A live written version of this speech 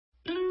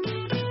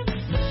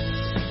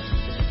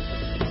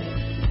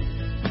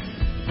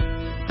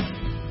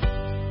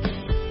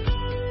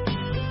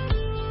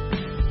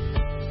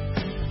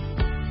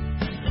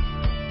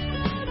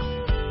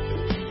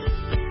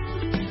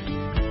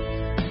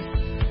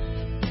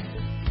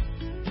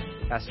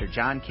Pastor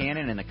John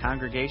Cannon and the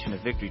congregation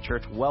of Victory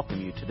Church welcome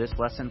you to this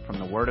lesson from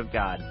the Word of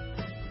God.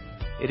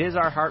 It is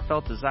our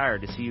heartfelt desire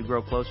to see you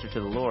grow closer to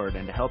the Lord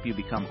and to help you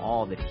become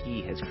all that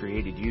He has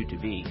created you to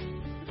be.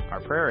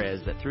 Our prayer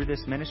is that through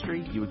this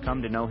ministry you would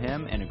come to know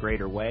Him in a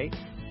greater way,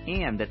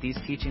 and that these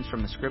teachings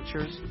from the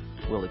Scriptures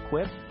will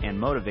equip and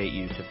motivate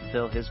you to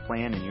fulfill His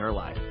plan in your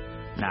life.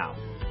 Now,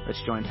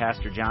 let's join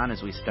Pastor John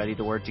as we study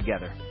the Word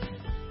together.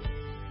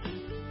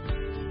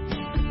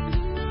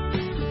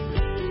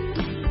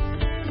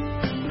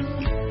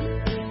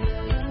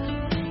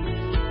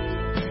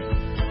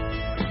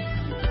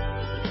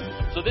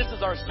 So this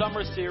is our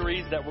summer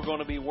series that we're going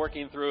to be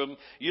working through.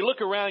 You look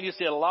around, you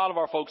see a lot of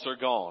our folks are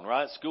gone,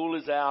 right? School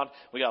is out.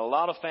 We got a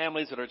lot of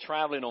families that are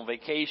traveling on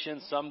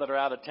vacation, some that are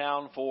out of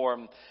town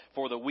for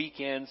the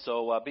weekend.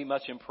 So be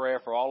much in prayer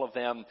for all of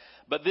them.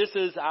 But this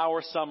is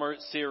our summer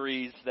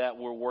series that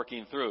we're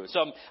working through. So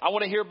I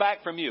want to hear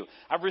back from you.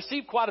 I've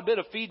received quite a bit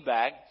of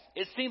feedback.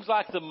 It seems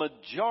like the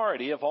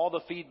majority of all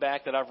the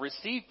feedback that I've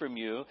received from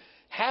you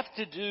have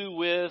to do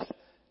with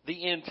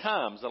the end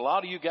times. A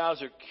lot of you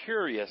guys are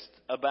curious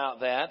about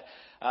that.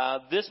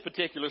 This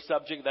particular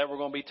subject that we're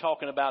going to be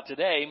talking about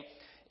today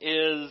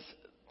is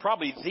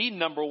probably the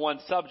number one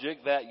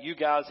subject that you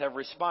guys have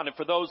responded.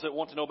 For those that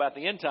want to know about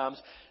the end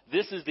times,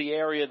 this is the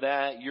area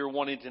that you're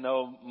wanting to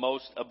know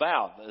most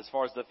about as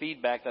far as the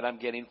feedback that I'm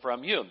getting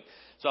from you.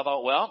 So I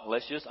thought, well,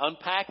 let's just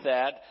unpack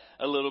that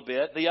a little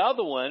bit. The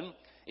other one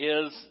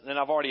is, and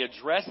I've already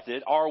addressed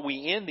it, are we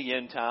in the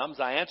end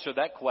times? I answered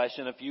that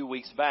question a few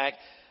weeks back.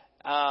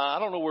 I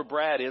don't know where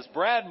Brad is.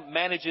 Brad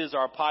manages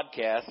our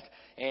podcast,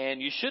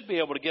 and you should be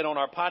able to get on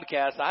our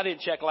podcast. I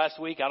didn't check last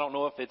week. I don't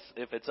know if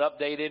it's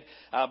updated,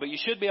 but you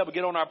should be able to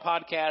get on our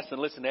podcast and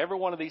listen to every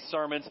one of these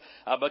sermons.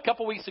 But a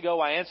couple weeks ago,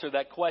 I answered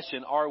that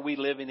question: are we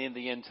living in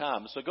the end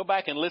times? So go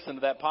back and listen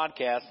to that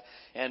podcast.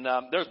 And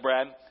there's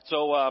Brad.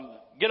 So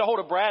get a hold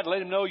of Brad,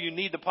 let him know you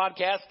need the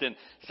podcast, and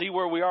see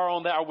where we are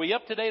on that. Are we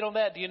up to date on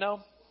that? Do you know?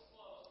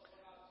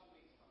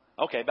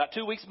 Okay, about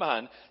 2 weeks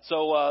behind.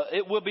 So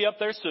it will be up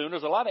there soon.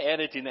 There's a lot of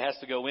editing that has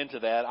to go into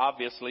that.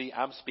 Obviously,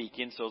 I'm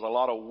speaking, so there's a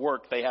lot of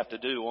work they have to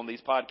do on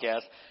these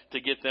podcasts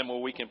to get them where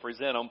we can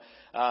present them.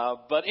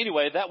 But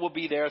anyway, that will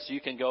be there so you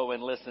can go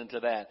and listen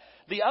to that.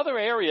 The other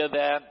area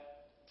that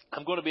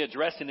I'm going to be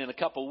addressing in a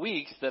couple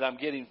weeks that I'm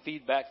getting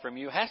feedback from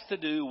you has to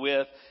do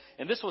with,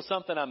 and this was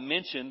something I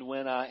mentioned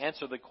when I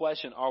answered the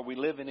question, are we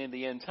living in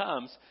the end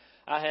times?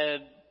 I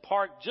had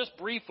parked just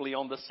briefly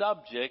on the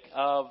subject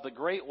of the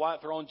great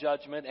white throne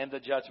judgment and the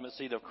judgment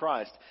seat of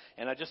Christ.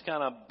 And I just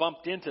kind of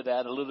bumped into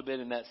that a little bit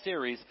in that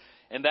series.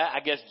 And that, I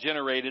guess,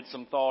 generated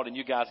some thought, and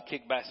you guys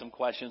kicked back some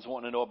questions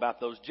wanting to know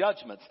about those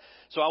judgments.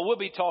 So I will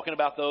be talking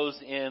about those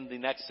in the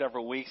next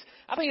several weeks.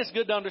 I think it's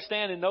good to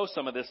understand and know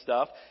some of this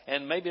stuff.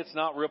 And maybe it's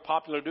not real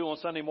popular to do on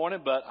Sunday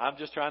morning, but I'm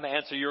just trying to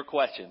answer your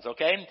questions,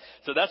 okay?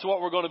 So that's what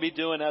we're going to be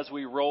doing as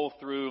we roll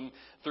through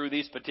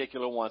these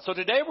particular ones. So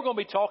today we're going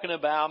to be talking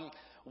about,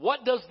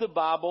 what does the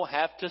Bible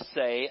have to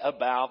say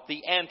about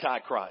the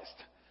Antichrist?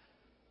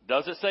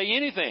 Does it say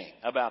anything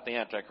about the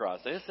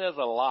Antichrist? It says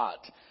a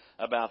lot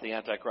about the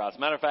Antichrist.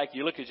 Matter of fact,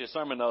 you look at your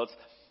sermon notes,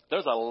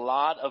 there's a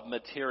lot of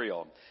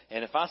material.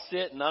 And if I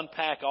sit and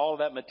unpack all of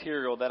that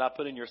material that I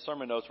put in your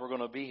sermon notes, we're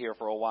going to be here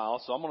for a while.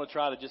 So I'm going to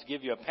try to just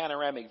give you a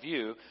panoramic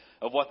view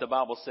of what the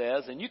Bible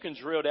says. And you can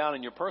drill down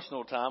in your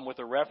personal time with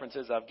the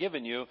references I've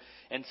given you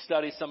and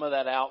study some of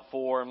that out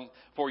for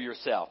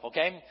yourself.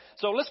 Okay?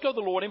 So let's go to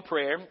the Lord in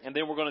prayer, and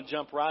then we're going to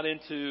jump right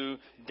into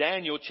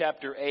Daniel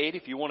chapter 8.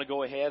 If you want to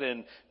go ahead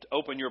and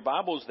open your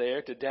Bibles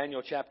there to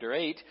Daniel chapter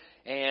 8.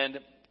 And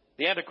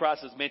the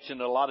Antichrist is mentioned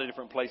in a lot of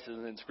different places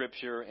in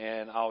Scripture,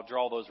 and I'll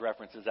draw those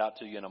references out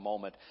to you in a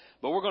moment.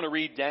 But we're going to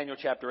read Daniel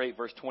chapter 8,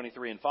 verse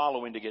 23 and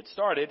following to get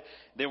started.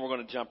 Then we're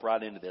going to jump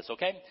right into this,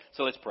 okay?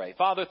 So let's pray.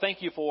 Father,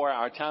 thank you for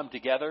our time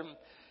together.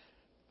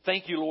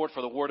 Thank you, Lord,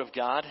 for the Word of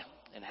God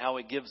and how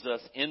it gives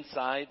us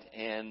insight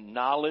and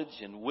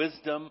knowledge and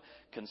wisdom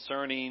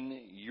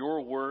concerning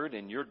your Word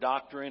and your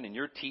doctrine and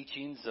your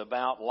teachings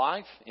about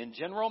life in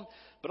general,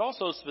 but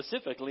also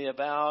specifically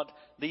about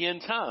the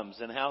end times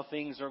and how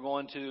things are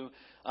going to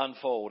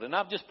unfold. And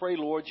I just pray,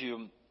 Lord,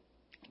 you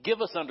give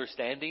us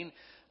understanding.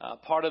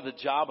 Part of the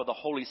job of the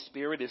Holy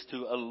Spirit is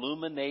to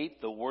illuminate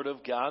the Word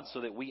of God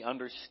so that we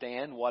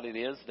understand what it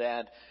is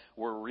that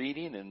we're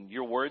reading. And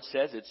your Word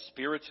says it's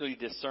spiritually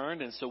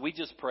discerned. And so we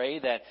just pray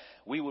that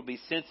we would be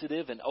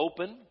sensitive and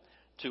open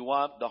to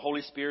what the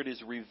Holy Spirit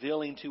is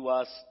revealing to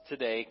us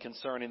today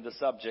concerning the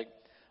subject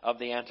of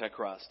the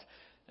Antichrist.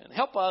 And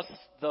help us,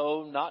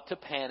 though, not to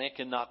panic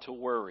and not to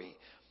worry.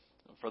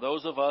 For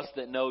those of us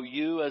that know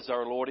you as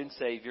our Lord and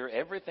Savior,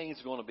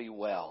 everything's going to be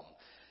well.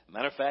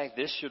 Matter of fact,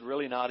 this should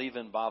really not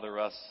even bother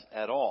us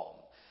at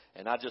all.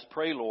 And I just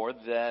pray, Lord,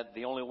 that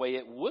the only way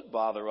it would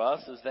bother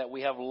us is that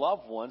we have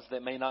loved ones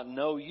that may not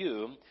know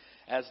you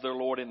as their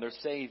Lord and their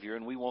Savior,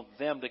 and we want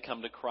them to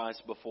come to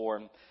Christ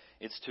before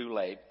it's too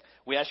late.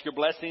 We ask your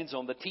blessings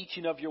on the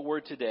teaching of your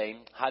word today.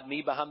 Hide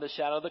me behind the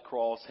shadow of the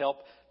cross. Help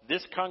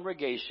this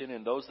congregation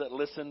and those that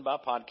listen by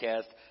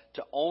podcast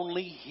to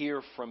only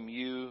hear from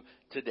you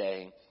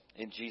today.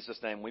 In Jesus'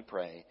 name we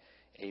pray.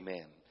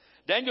 Amen.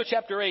 Daniel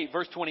chapter 8,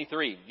 verse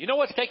 23. You know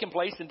what's taking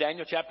place in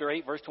Daniel chapter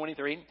 8, verse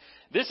 23?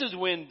 This is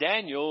when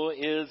Daniel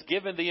is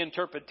given the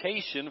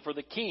interpretation for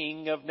the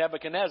king of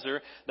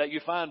Nebuchadnezzar that you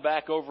find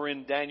back over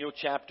in Daniel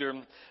chapter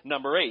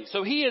number 8.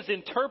 So he is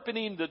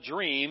interpreting the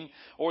dream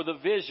or the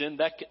vision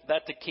that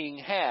the king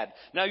had.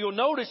 Now you'll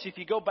notice if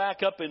you go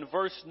back up in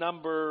verse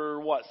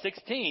number,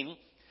 16,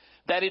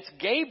 that it's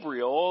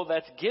Gabriel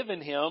that's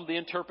given him the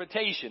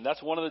interpretation.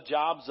 That's one of the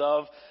jobs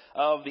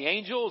of the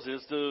angels,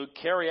 is to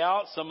carry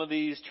out some of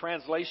these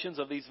translations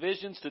of these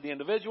visions to the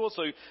individual.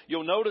 So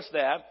you'll notice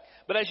that.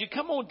 But as you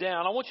come on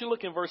down, I want you to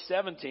look in verse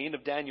 17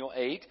 of Daniel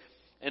 8.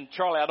 And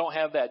Charlie, I don't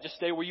have that. Just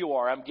stay where you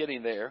are. I'm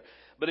getting there.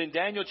 But in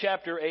Daniel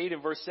chapter 8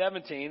 and verse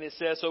 17, it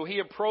says, so he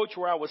approached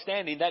where I was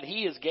standing. That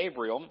he is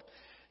Gabriel.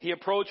 He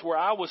approached where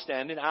I was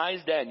standing. I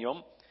is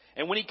Daniel.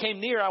 And when he came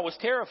near, I was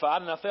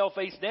terrified, and I fell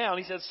face down.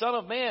 He said, Son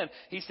of man,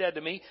 he said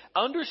to me,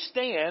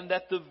 understand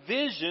that the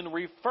vision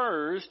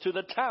refers to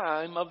the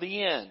time of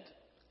the end.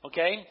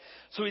 Okay?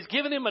 So he's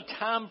given him a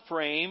time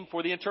frame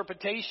for the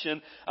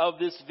interpretation of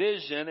this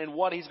vision and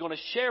what he's going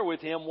to share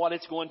with him, what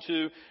it's going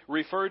to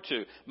refer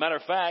to. Matter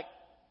of fact,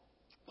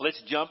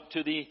 let's jump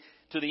to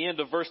the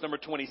end of verse number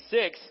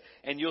 26,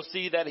 and you'll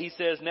see that he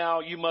says,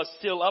 now you must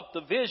seal up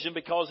the vision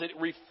because it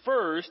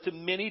refers to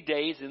many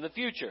days in the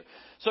future.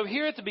 So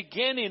here at the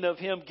beginning of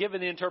him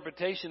giving the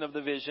interpretation of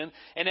the vision,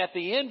 and at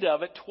the end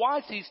of it,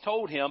 twice he's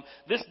told him,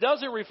 this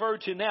doesn't refer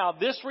to now,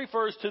 this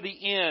refers to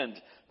the end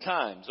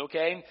times,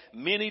 okay?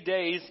 Many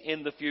days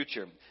in the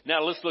future.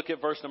 Now let's look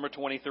at verse number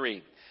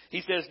 23.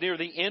 He says, near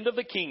the end of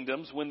the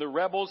kingdoms, when the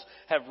rebels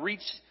have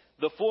reached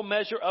the full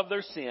measure of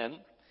their sin,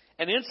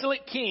 an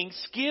insolent king,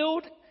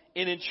 skilled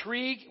in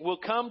intrigue, will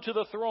come to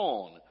the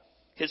throne.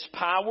 His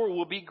power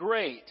will be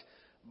great,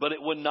 but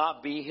it will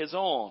not be his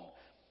own.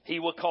 He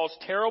will cause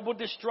terrible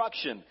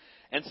destruction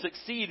and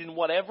succeed in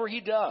whatever he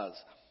does.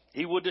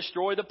 He will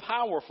destroy the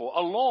powerful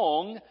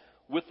along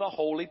with the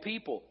holy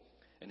people.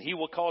 And he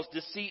will cause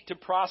deceit to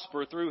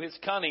prosper through his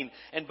cunning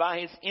and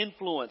by his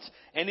influence.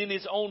 And in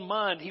his own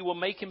mind he will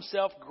make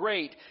himself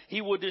great.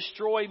 He will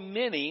destroy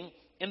many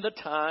in a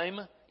time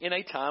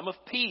of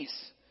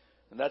peace.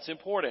 And that's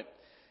important.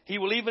 He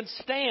will even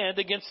stand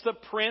against the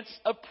prince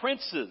of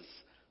princes.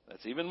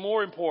 That's even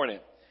more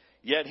important.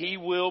 Yet he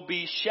will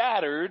be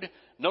shattered.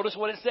 Notice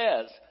what it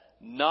says.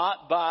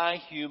 Not by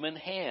human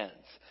hands.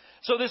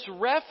 So this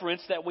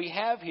reference that we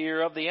have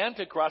here of the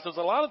Antichrist, there's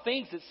a lot of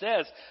things it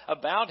says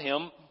about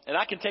him. And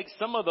I can take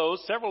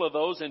several of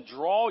those, and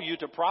draw you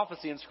to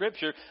prophecy in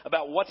Scripture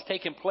about what's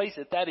taking place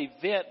at that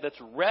event that's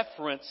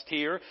referenced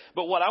here.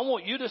 But what I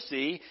want you to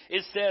see,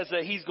 it says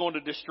that he's going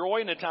to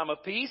destroy in a time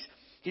of peace.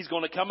 He's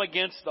going to come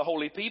against the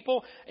holy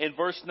people. In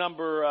verse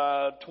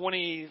number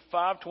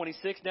 25,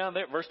 26 down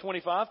there, verse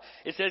 25,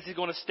 it says he's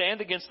going to stand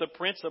against the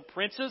prince of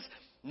princes.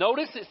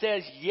 Notice it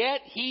says,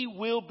 yet he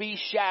will be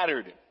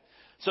shattered.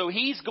 So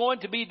he's going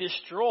to be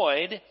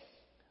destroyed.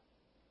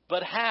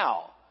 But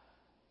how?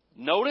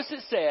 Notice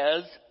it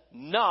says,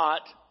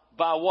 not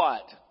by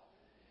what?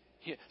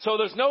 So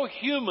there's no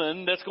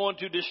human that's going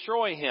to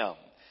destroy him.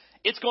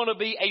 It's going to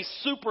be a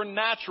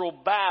supernatural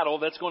battle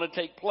that's going to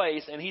take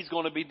place, and he's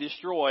going to be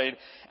destroyed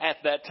at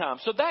that time.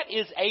 So that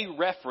is a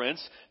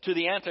reference to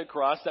the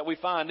Antichrist that we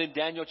find in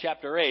Daniel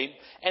chapter 8.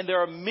 And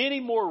there are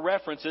many more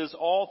references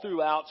all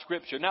throughout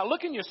Scripture. Now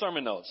look in your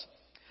sermon notes.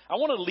 I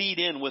want to lead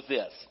in with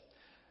this.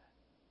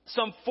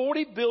 Some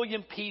 40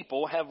 billion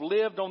people have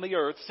lived on the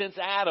earth since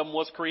Adam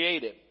was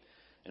created.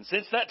 And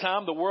since that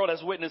time, the world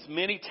has witnessed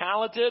many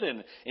talented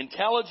and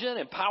intelligent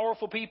and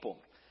powerful people.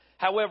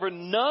 However,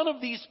 none of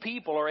these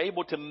people are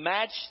able to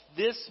match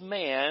this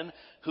man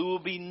who will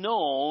be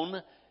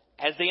known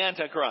as the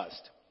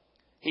Antichrist.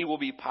 He will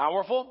be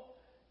powerful.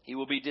 He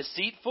will be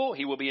deceitful.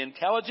 He will be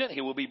intelligent.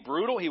 He will be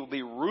brutal. He will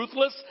be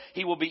ruthless.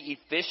 He will be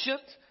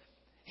efficient.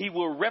 He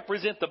will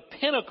represent the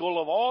pinnacle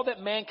of all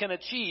that man can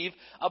achieve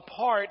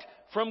apart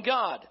from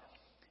God.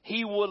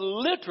 He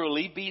will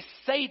literally be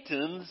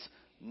Satan's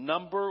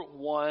number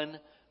one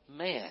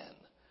man.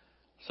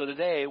 So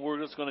today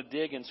we're just going to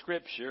dig in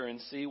Scripture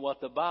and see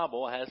what the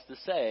Bible has to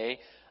say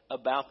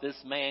about this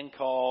man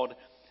called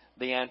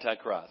the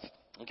Antichrist.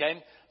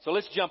 Okay? So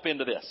let's jump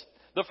into this.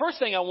 The first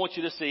thing I want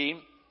you to see,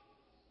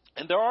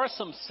 and there are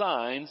some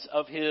signs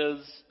of his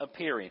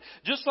appearing.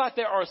 Just like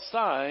there are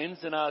signs,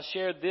 and I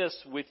shared this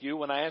with you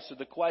when I answered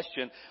the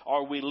question,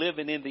 are we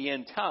living in the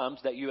end times,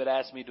 that you had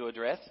asked me to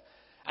address?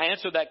 I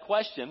answered that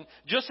question.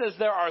 Just as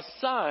there are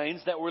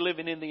signs that we're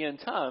living in the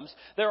end times,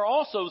 there are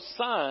also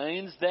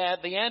signs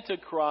that the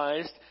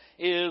Antichrist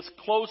is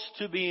close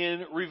to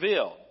being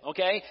revealed.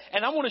 Okay?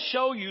 And I want to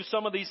show you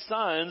some of these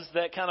signs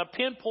that kind of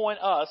pinpoint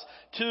us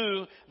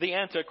to the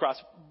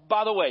Antichrist.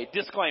 By the way,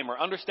 disclaimer,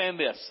 understand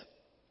this.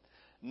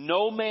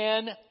 No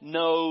man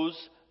knows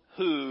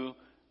who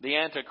the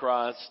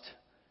Antichrist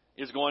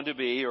is going to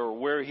be or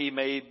where he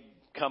may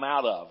come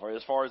out of, or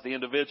as far as the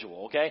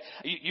individual, okay?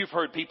 You've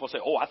heard people say,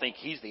 oh, I think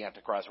he's the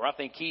Antichrist, or I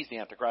think he's the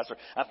Antichrist, or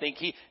I think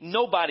he...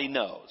 Nobody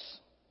knows,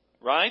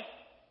 right?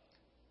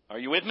 Are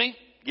you with me?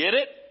 Get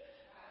it?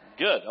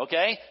 Good.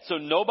 Okay. So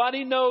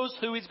nobody knows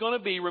who he's going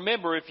to be.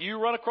 Remember, if you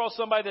run across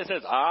somebody that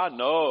says,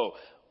 no,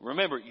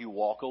 remember, you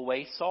walk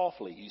away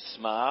softly. You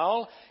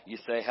smile, you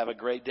say, have a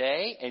great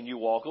day, and you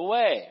walk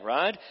away,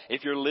 right?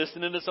 If you're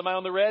listening to somebody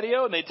on the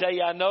radio and they tell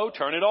you, I know,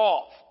 turn it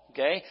off.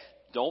 Okay.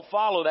 Don't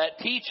follow that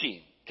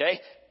teaching. Okay.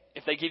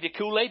 If they give you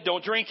Kool-Aid,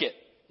 don't drink it.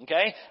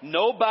 Okay.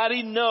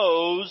 Nobody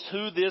knows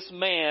who this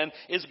man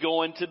is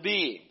going to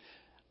be.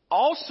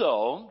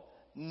 Also,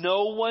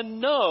 no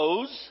one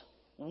knows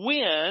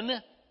when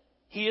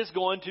he is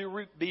going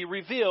to be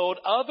revealed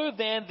other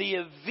than the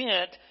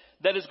event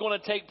that is going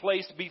to take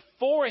place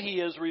before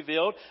he is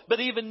revealed. But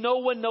even no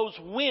one knows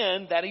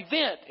when that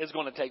event is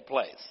going to take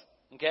place.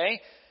 Okay?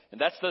 And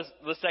that's the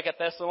 2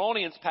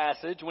 Thessalonians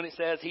passage when it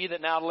says, he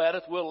that now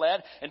letteth will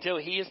let until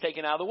he is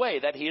taken out of the way.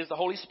 That he is the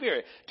Holy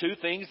Spirit. Two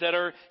things that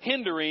are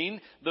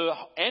hindering the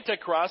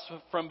Antichrist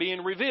from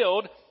being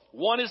revealed.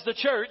 One is the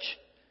church.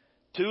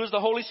 Two is the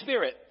Holy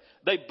Spirit.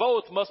 They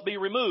both must be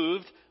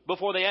removed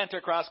before the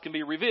Antichrist can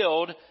be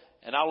revealed.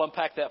 And I'll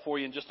unpack that for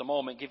you in just a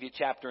moment, give you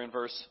chapter and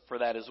verse for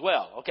that as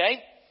well.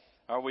 Okay?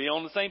 Are we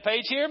on the same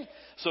page here?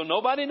 So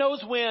nobody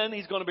knows when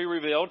he's going to be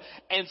revealed,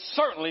 and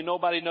certainly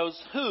nobody knows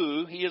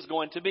who he is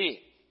going to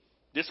be.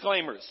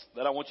 Disclaimers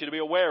that I want you to be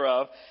aware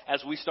of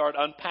as we start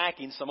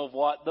unpacking some of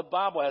what the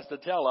Bible has to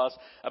tell us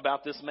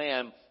about this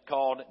man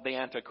called the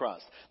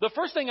Antichrist. The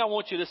first thing I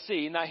want you to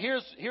see, now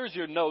here's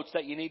your notes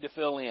that you need to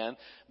fill in.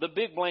 The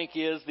big blank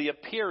is the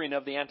appearing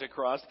of the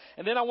Antichrist.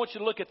 And then I want you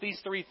to look at these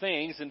three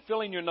things and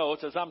fill in your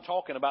notes as I'm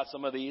talking about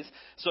some of these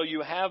so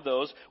you have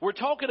those. We're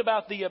talking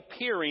about the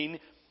appearing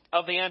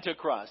of the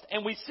Antichrist.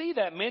 And we see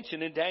that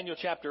mentioned in Daniel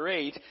chapter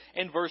 8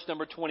 and verse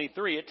number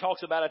 23. It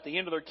talks about at the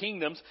end of their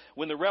kingdoms,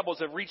 when the rebels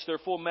have reached their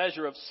full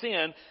measure of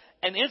sin,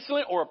 an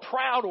insolent or a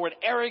proud or an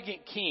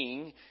arrogant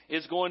king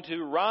is going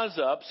to rise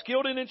up,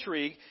 skilled in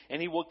intrigue,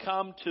 and he will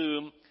come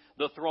to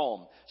the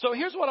throne. So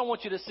here's what I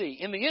want you to see.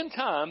 In the end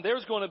time,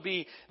 there's going to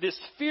be this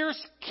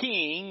fierce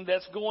king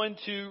that's going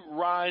to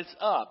rise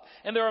up.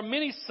 And there are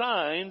many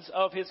signs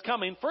of his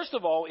coming. First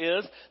of all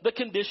is the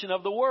condition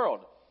of the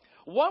world.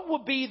 What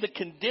will be the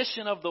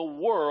condition of the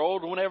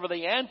world whenever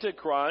the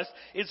Antichrist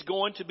is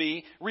going to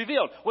be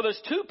revealed? Well,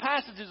 there's two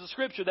passages of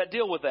Scripture that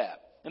deal with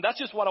that. And that's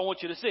just what I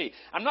want you to see.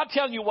 I'm not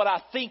telling you what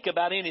I think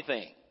about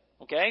anything.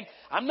 Okay?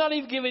 I'm not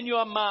even giving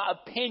you my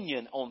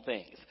opinion on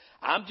things.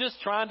 I'm just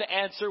trying to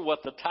answer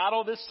what the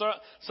title of this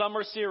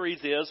summer series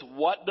is.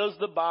 What does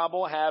the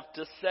Bible have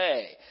to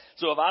say?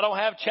 So if I don't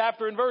have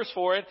chapter and verse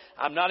for it,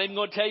 I'm not even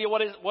going to tell you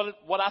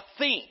what I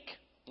think.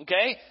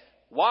 Okay?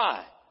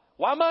 Why?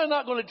 Why am I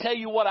not going to tell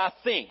you what I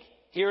think?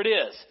 Here it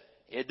is.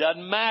 It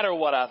doesn't matter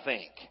what I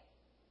think.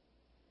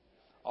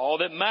 All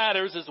that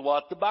matters is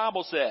what the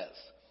Bible says.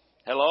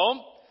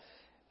 Hello?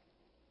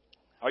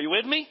 Are you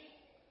with me?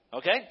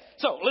 Okay.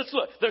 So let's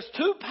look. There's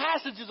two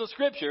passages of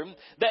Scripture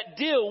that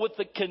deal with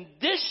the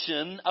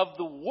condition of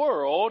the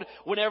world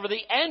whenever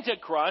the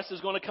Antichrist is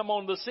going to come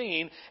on the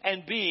scene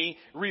and be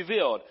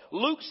revealed.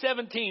 Luke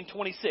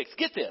 17:26.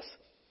 Get this.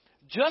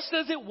 Just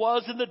as it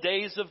was in the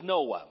days of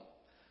Noah,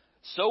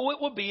 so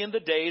it will be in the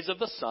days of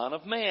the Son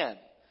of Man.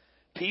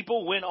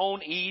 People went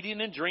on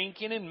eating and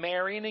drinking and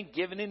marrying and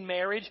giving in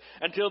marriage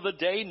until the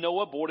day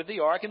Noah boarded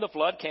the ark and the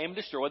flood came and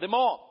destroyed them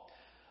all.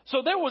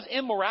 So there was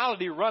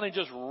immorality running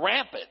just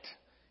rampant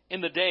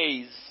in the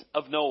days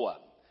of Noah.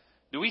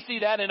 Do we see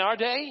that in our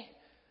day?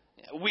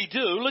 We do.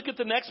 Look at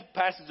the next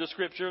passage of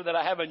Scripture that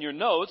I have in your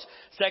notes,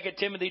 2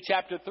 Timothy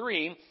chapter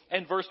 3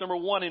 and verse number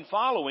 1 and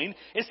following.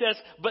 It says,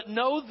 "But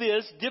know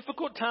this,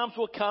 difficult times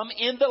will come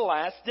in the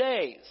last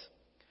days.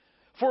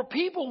 For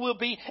people will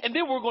be," and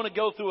then we're going to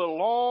go through a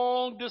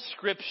long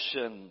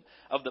description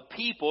of the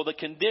people, the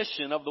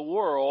condition of the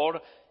world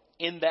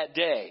in that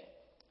day.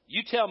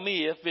 You tell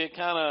me if it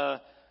kind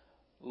of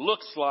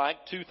looks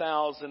like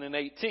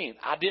 2018.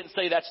 I didn't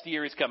say that's the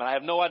year he's coming. I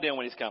have no idea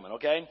when he's coming,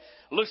 okay?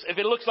 If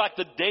it looks like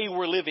the day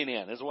we're living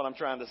in is what I'm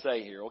trying to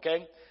say here,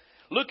 okay?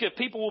 Look, if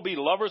people will be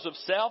lovers of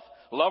self,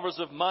 lovers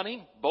of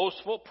money,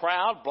 boastful,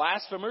 proud,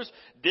 blasphemers,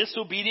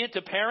 disobedient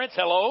to parents.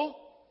 Hello?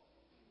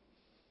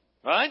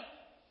 Right?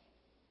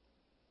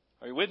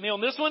 Are you with me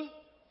on this one?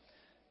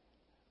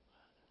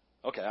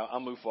 Okay, I'll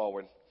move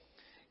forward.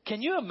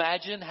 Can you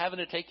imagine having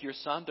to take your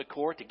son to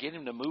court to get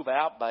him to move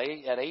out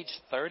at age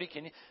 30?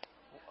 Can you?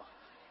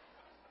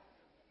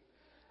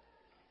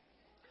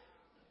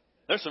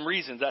 There's some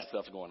reasons that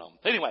stuff's going on.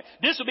 Anyway,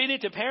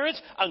 disobedient to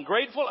parents,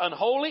 ungrateful,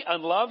 unholy,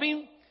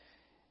 unloving,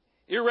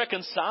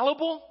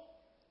 irreconcilable,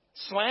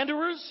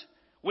 slanderers,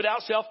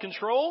 without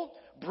self-control,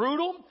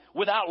 brutal,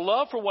 without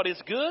love for what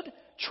is good,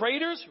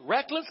 traitors,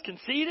 reckless,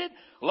 conceited,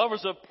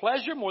 lovers of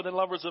pleasure more than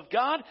lovers of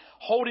God,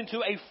 holding to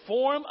a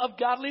form of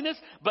godliness,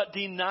 but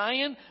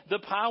denying the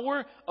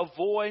power.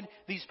 Avoid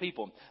these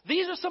people.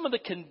 These are some of the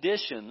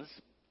conditions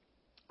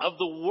of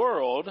the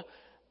world,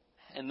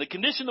 and the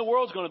condition the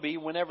world's going to be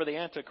whenever the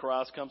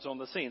Antichrist comes on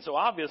the scene. So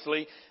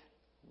obviously,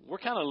 we're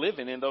kind of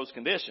living in those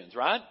conditions,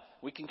 right?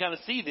 we can kind of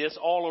see this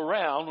all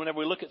around whenever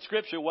we look at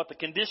Scripture, what the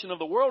condition of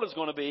the world is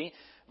going to be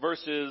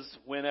versus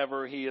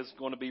whenever He is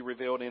going to be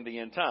revealed in the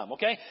end time.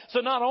 Okay? So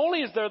not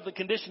only is there the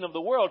condition of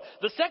the world,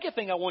 the second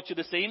thing I want you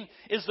to see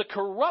is the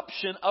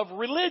corruption of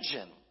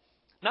religion.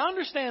 Now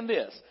understand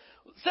this.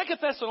 2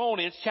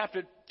 Thessalonians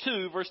chapter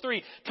 2 verse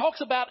 3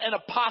 talks about an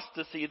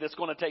apostasy that's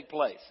going to take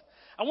place.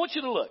 I want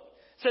you to look.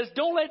 It says,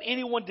 don't let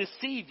anyone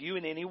deceive you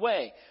in any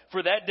way,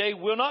 for that day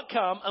will not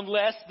come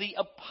unless the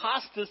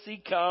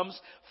apostasy comes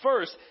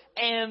first.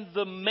 And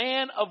the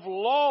man of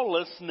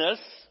lawlessness,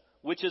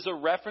 which is a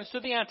reference to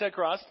the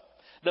Antichrist,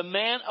 the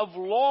man of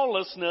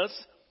lawlessness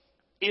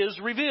is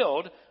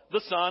revealed,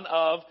 the son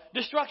of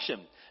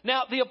destruction.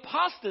 Now, the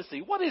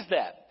apostasy, what is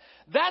that?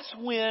 That's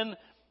when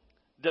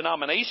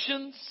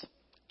denominations,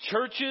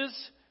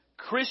 churches,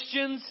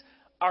 Christians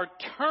are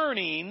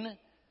turning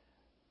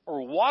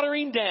or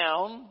watering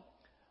down,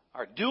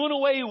 are doing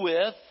away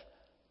with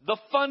the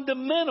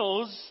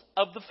fundamentals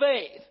of the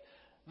faith.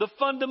 The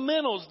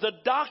fundamentals, the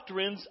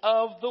doctrines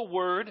of the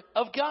Word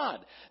of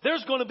God.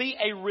 There's going to be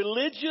a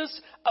religious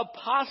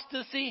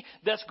apostasy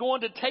that's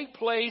going to take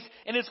place,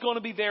 and it's going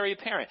to be very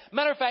apparent.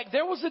 Matter of fact,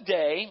 there was a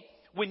day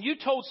when you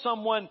told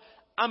someone,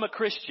 I'm a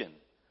Christian.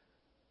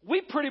 We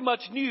pretty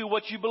much knew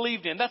what you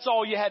believed in. That's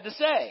all you had to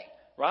say,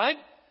 right?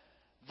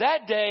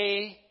 That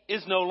day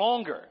is no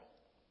longer,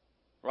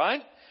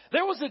 right?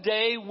 There was a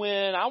day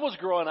when I was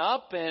growing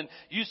up and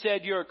you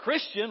said you're a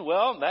Christian.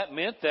 Well, that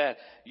meant that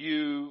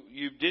you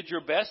did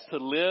your best to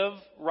live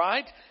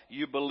right.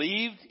 You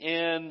believed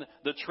in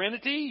the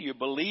Trinity. You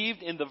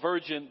believed in the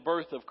virgin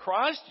birth of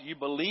Christ. You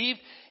believed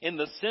in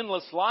the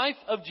sinless life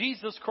of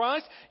Jesus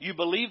Christ. You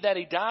believed that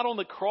He died on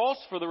the cross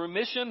for the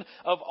remission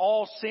of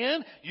all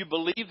sin. You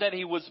believed that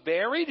He was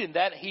buried and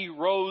that He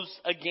rose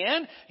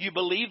again. You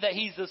believed that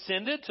He's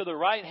ascended to the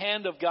right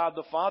hand of God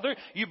the Father.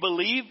 You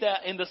believed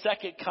that in the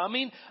second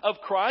coming of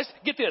Christ.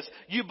 Get this.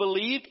 You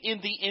believed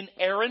in the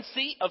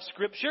inerrancy of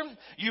Scripture.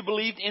 You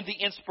believed in the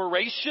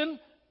inspiration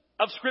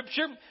of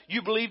Scripture.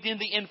 You believed in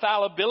the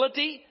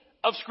infallibility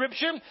of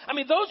Scripture. I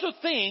mean, those are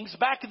things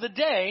back in the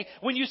day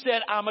when you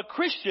said, I'm a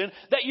Christian,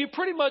 that you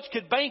pretty much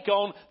could bank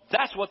on.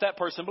 That's what that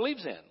person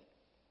believes in.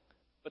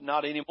 But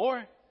not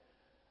anymore.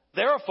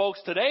 There are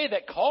folks today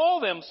that call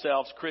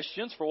themselves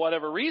Christians for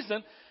whatever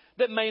reason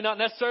that may not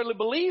necessarily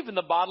believe in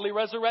the bodily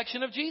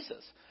resurrection of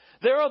Jesus.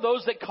 There are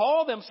those that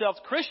call themselves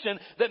Christian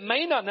that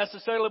may not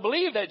necessarily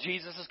believe that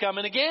Jesus is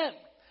coming again.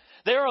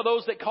 There are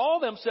those that call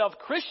themselves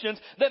Christians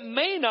that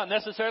may not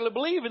necessarily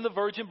believe in the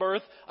virgin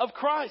birth of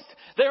Christ.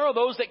 There are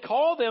those that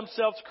call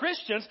themselves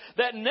Christians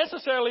that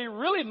necessarily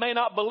really may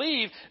not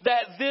believe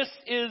that this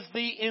is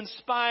the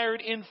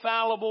inspired,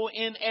 infallible,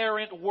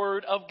 inerrant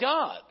Word of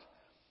God.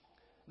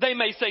 They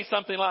may say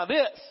something like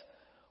this.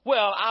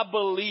 Well, I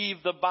believe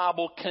the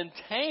Bible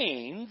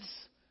contains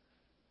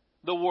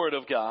the Word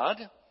of God,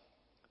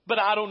 but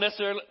I don't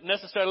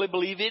necessarily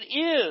believe it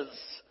is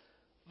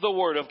the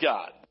Word of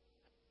God.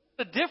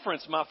 The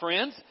difference, my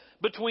friends,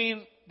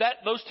 between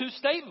those two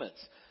statements.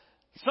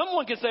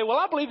 Someone can say, well,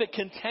 I believe it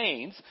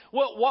contains.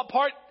 Well, what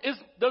part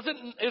does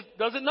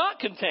it not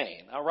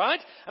contain? All right?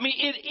 I mean,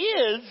 it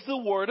is the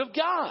Word of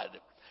God.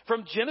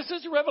 From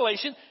Genesis to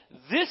Revelation,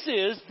 this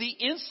is the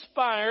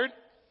inspired,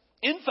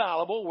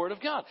 infallible Word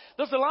of God.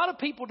 There's a lot of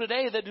people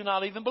today that do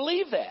not even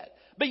believe that,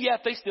 but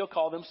yet they still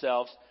call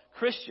themselves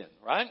Christian,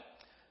 right?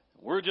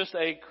 We're just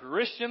a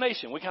Christian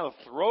nation. We kind of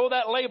throw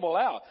that label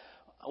out.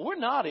 We're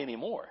not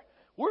anymore.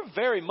 We're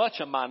very much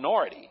a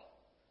minority,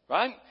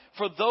 right?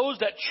 For those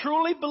that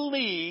truly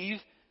believe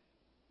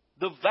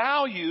the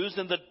values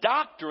and the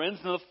doctrines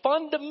and the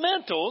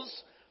fundamentals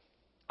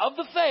of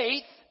the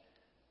faith,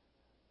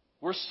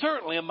 we're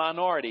certainly a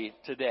minority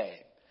today.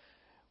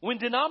 When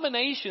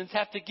denominations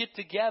have to get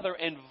together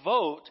and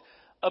vote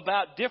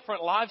about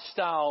different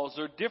lifestyles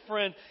or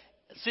different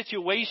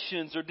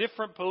situations or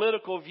different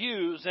political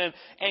views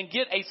and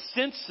get a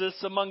census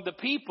among the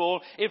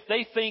people if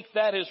they think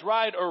that is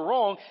right or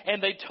wrong,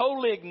 and they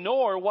totally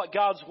ignore what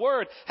God's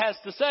Word has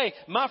to say,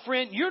 my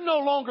friend, you're no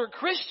longer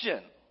Christian.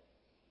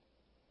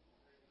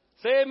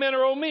 Say amen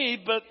or oh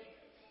me, but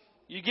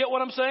you get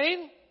what I'm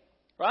saying?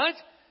 Right?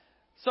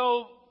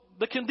 So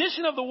the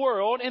condition of the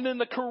world and then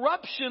the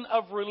corruption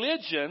of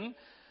religion.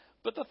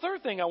 But the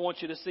third thing I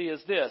want you to see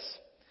is this.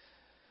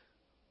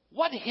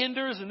 What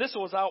hinders, and this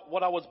was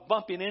what I was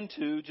bumping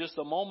into just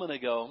a moment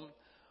ago,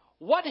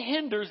 what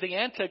hinders the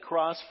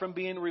Antichrist from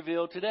being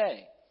revealed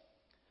today?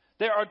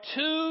 There are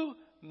two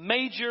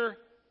major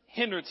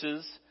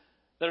hindrances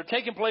that are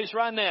taking place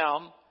right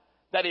now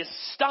that is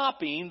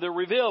stopping the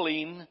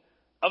revealing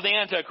of the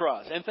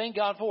Antichrist. And thank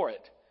God for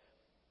it.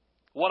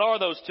 What are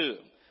those two?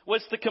 Well,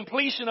 it's the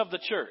completion of the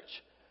church.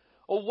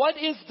 Well, what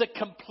is the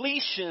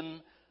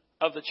completion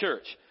of the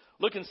church?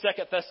 Look in 2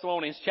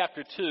 Thessalonians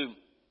chapter 2.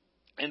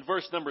 In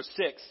verse number 6,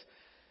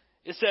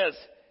 it says,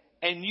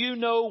 and you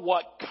know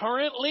what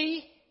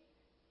currently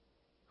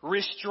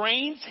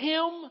restrains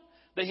him?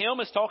 The him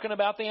is talking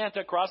about the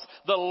Antichrist,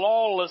 the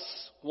lawless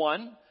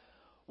one.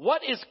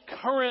 What is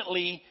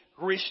currently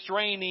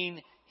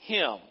restraining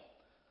him?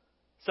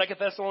 2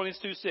 Thessalonians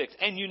 2:6.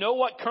 And you know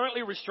what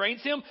currently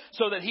restrains him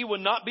so that he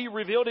would not be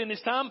revealed in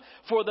his time?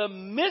 For the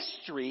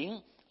mystery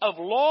of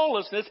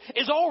lawlessness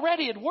is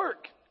already at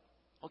work.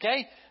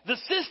 Okay? The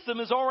system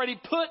is already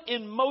put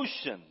in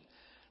motion.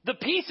 The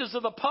pieces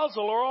of the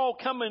puzzle are all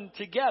coming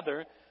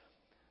together.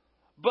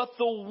 But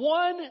the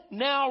one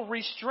now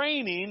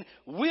restraining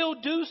will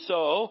do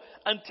so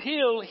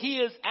until he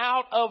is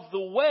out of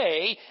the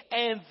way,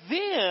 and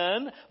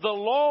then the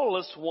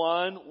lawless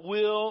one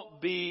will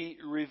be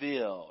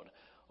revealed.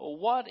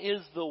 What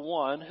is the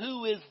one?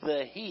 Who is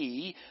the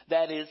he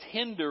that is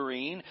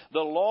hindering the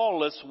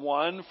lawless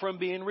one from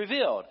being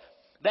revealed?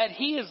 That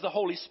he is the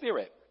Holy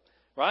Spirit,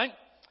 right?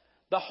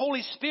 The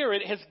Holy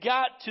Spirit has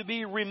got to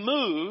be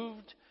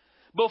removed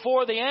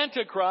before the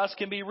Antichrist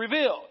can be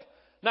revealed.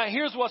 Now,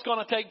 here's what's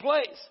going to take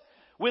place.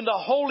 When the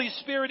Holy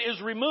Spirit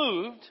is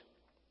removed,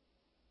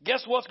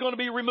 guess what's going to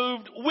be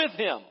removed with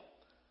him?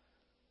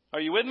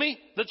 Are you with me?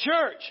 The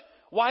church.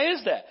 Why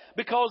is that?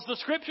 Because the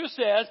scripture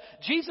says,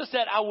 Jesus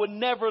said, I will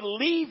never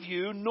leave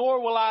you,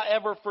 nor will I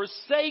ever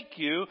forsake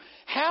you.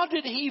 How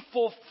did he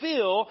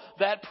fulfill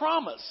that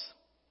promise?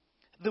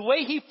 The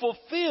way he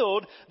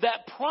fulfilled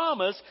that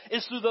promise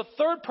is through the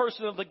third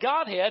person of the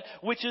Godhead,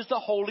 which is the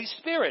Holy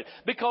Spirit.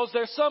 Because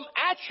there's some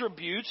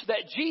attributes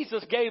that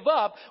Jesus gave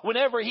up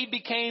whenever he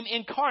became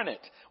incarnate,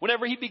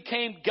 whenever he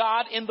became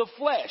God in the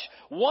flesh.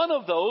 One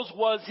of those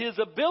was his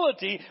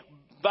ability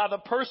by the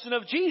person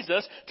of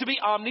Jesus to be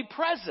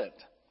omnipresent.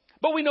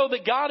 But we know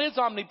that God is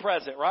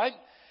omnipresent, right?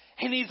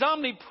 And he's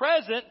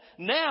omnipresent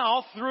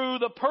now through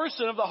the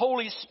person of the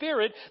Holy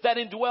Spirit that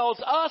indwells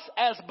us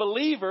as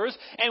believers.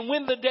 And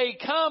when the day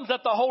comes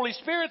that the Holy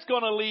Spirit's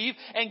going to leave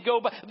and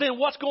go by, then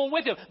what's going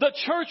with him? The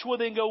church will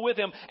then go with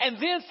him. And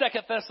then 2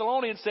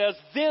 Thessalonians says,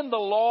 then the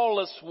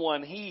lawless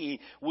one, he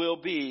will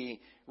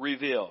be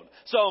revealed.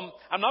 So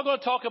I'm not going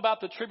to talk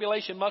about the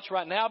tribulation much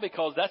right now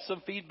because that's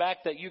some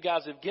feedback that you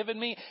guys have given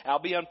me. I'll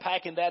be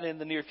unpacking that in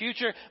the near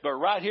future. But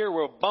right here,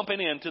 we're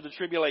bumping into the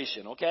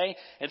tribulation, okay?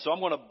 And so I'm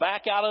going to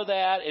back out of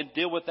that and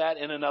deal with that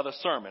in another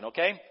sermon,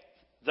 okay?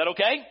 Is that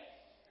okay?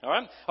 All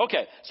right?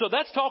 Okay, so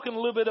that's talking a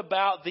little bit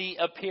about the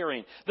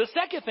appearing. The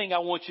second thing I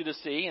want you to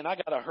see, and I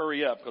got to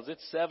hurry up because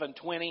it's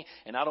 7:20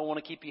 and I don't want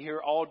to keep you here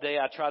all day.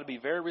 I try to be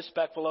very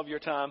respectful of your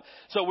time.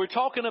 So we're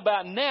talking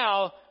about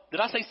now,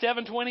 did I say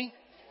 7:20?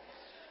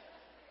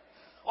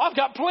 Well, I've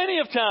got plenty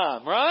of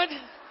time, right?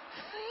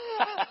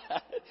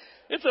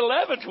 It's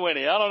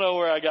 11:20. I don't know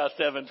where I got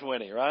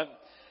 7:20, right?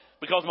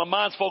 Because my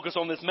mind's focused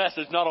on this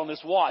message, not on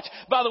this watch.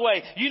 By the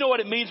way, you know what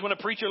it means when a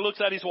preacher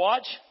looks at his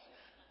watch?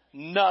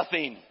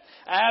 Nothing.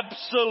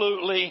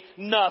 Absolutely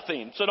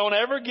nothing. So don't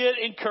ever get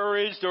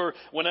encouraged or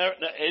whenever,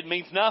 it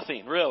means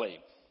nothing,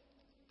 really.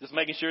 Just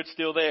making sure it's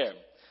still there.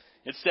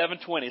 It's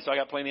 7:20, so I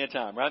got plenty of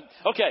time, right?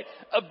 Okay,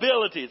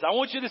 abilities. I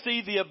want you to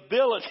see the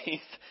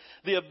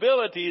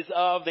abilities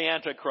of the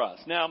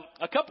Antichrist. Now,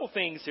 a couple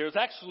things here. It's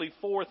actually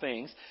 4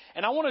 things.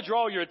 And I want to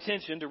draw your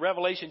attention to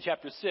Revelation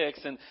chapter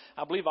 6, and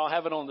I believe I'll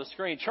have it on the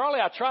screen.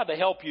 Charlie, I tried to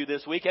help you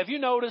this week. Have you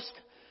noticed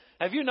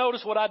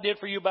what I did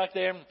for you back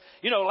there?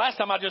 You know, last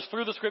time I just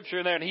threw the scripture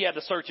in there and he had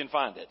to search and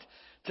find it.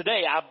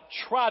 Today, I've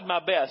tried my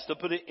best to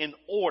put it in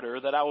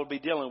order that I would be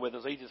dealing with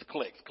as he just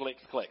clicks.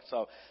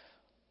 So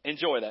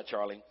enjoy that,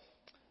 Charlie.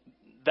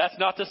 That's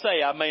not to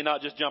say I may not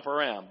just jump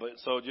around, but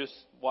so just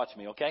watch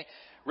me, okay?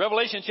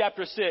 Revelation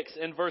chapter 6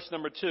 and verse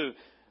number 2.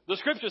 The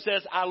scripture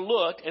says, I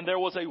looked and there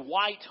was a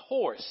white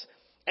horse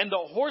and the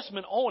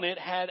horseman on it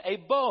had a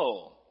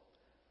bow.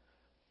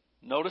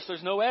 Notice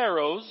there's no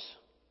arrows.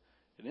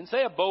 It didn't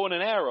say a bow and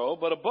an arrow,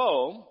 but a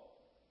bow.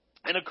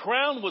 And a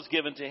crown was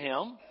given to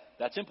him.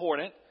 That's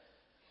important.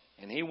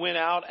 And he went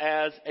out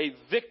as a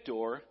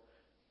victor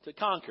to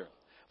conquer.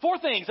 4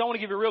 things I want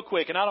to give you real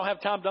quick, and I don't have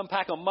time to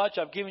unpack them much.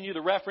 I've given you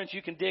the reference.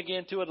 You can dig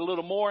into it a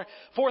little more.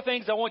 4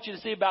 things I want you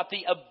to see about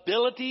the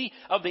ability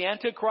of the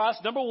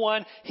Antichrist. Number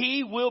 1,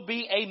 he will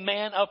be a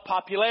man of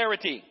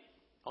popularity.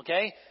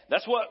 Okay?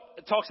 That's what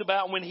it talks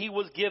about when he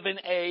was given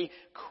a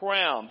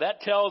crown.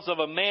 That tells of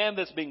a man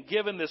that's been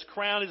given this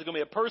crown. He's going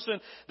to be a person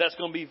that's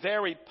going to be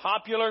very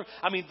popular.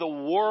 I mean, the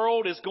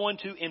world is going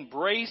to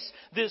embrace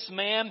this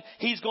man.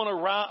 He's going to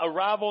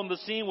arrive on the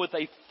scene with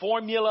a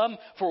formula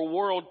for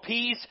world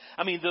peace.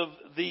 I mean,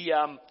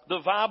 the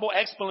viable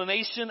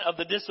explanation of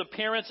the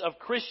disappearance of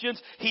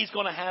Christians, he's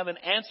going to have an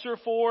answer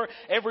for.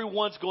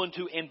 Everyone's going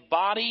to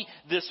embody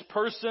this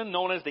person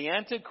known as the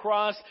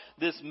Antichrist,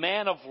 this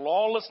man of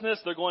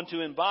lawlessness. They're going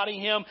to embody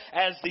him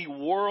as the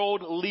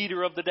world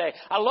leader of the day.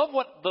 I love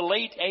what the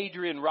late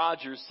Adrian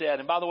Rogers said.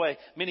 And by the way,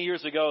 many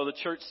years ago, the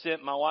church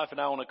sent my wife and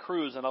I on a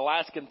cruise, an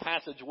Alaskan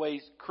Passageway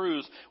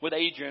cruise with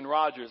Adrian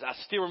Rogers. I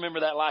still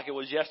remember that like it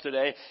was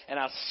yesterday. And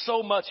I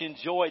so much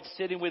enjoyed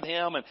sitting with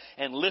him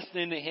and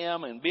listening to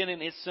him and being in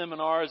his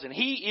seminars. And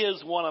he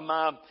is one of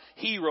my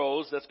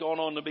heroes that's gone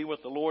on to be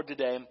with the Lord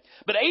today.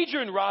 But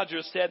Adrian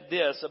Rogers said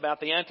this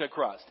about the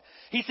Antichrist.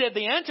 He said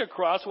the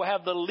Antichrist will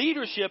have the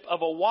leadership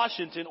of a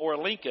Washington or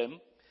a Lincoln.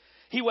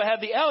 He will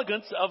have the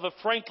elegance of a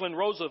Franklin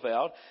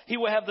Roosevelt. He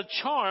will have the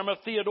charm of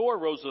Theodore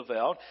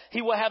Roosevelt.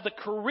 He will have the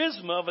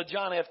charisma of a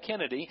John F.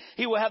 Kennedy.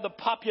 He will have the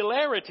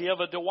popularity of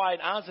a Dwight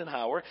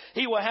Eisenhower.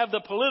 He will have the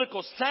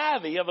political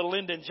savvy of a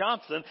Lyndon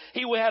Johnson.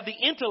 He will have the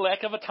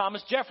intellect of a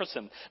Thomas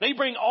Jefferson. Now you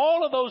bring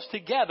all of those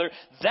together,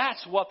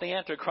 that's what the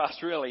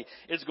Antichrist really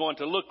is going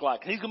to look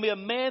like. He's going to be a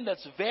man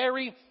that's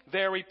very,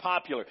 very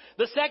popular.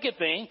 The second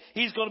thing,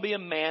 he's going to be a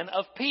man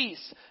of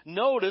peace.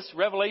 Notice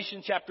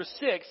Revelation chapter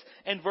 6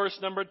 and verse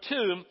number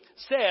 2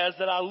 says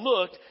that I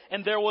looked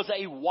and there was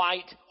a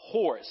white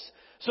horse.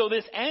 So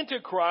this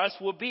Antichrist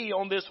will be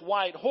on this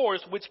white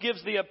horse, which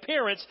gives the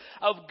appearance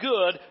of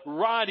good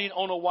riding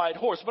on a white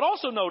horse. But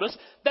also notice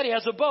that he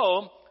has a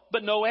bow,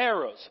 but no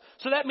arrows.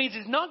 So that means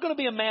he's not going to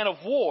be a man of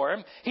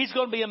war. He's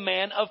going to be a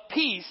man of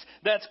peace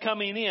that's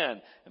coming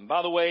in. And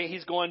by the way,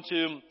 he's going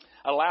to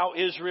allow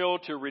Israel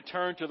to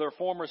return to their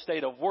former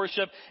state of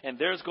worship. And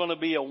there's going to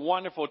be a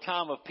wonderful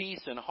time of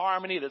peace and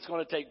harmony that's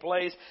going to take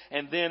place.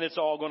 And then it's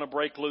all going to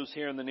break loose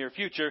here in the near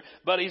future.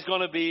 But he's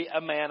going to be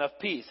a man of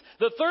peace.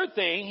 The third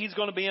thing, he's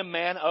going to be a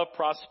man of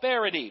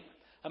prosperity.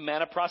 A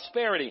man of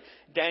prosperity.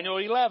 Daniel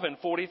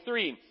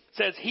 11:43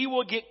 says he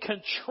will get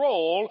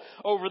control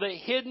over the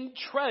hidden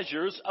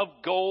treasures of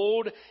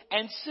gold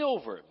and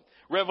silver.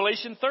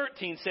 Revelation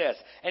 13 says,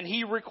 and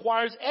he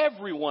requires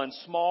everyone,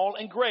 small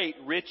and great,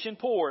 rich and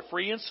poor,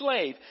 free and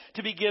slave,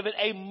 to be given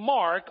a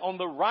mark on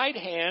the right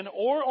hand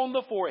or on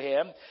the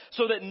forehead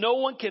so that no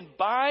one can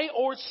buy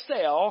or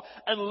sell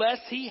unless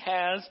he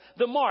has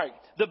the mark,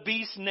 the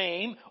beast's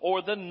name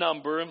or the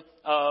number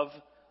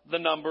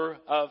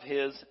of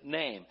his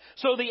name.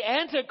 So the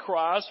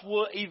Antichrist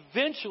will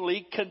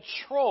eventually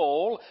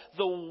control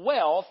the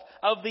wealth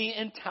of the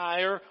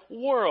entire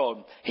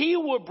world. He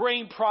will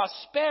bring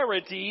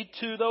prosperity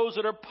to those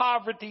that are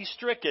poverty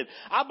stricken.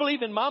 I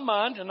believe in my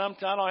mind, and I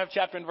don't have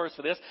chapter and verse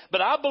for this,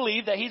 but I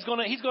believe that he's going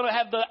to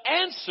have the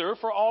answer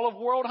for all of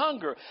world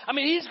hunger. I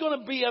mean, he's going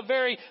to be a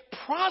very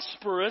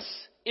prosperous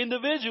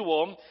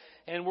individual,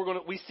 and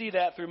we see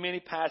that through many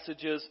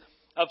passages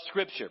of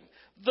Scripture.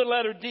 The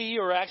letter D,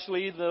 or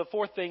actually the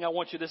fourth thing I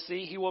want you to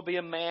see, he will be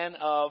a man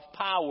of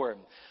power.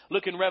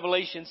 Look in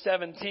Revelation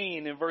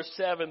 17 in verse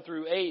 7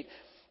 through 8.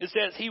 It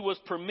says he was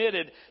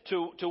permitted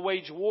to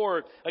wage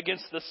war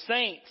against the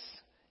saints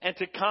and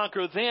to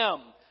conquer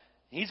them.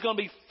 He's going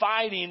to be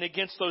fighting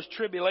against those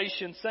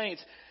tribulation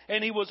saints.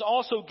 And he was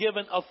also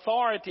given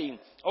authority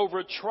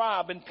over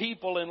tribe and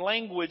people and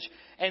language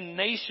and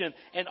nation.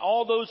 And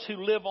all those who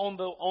live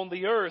on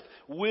the earth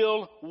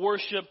will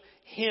worship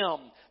him.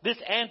 This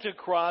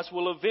Antichrist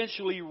will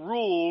eventually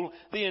rule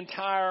the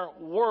entire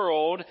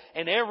world,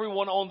 and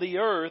everyone on the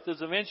earth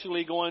is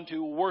eventually going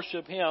to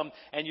worship him.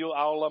 And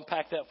I'll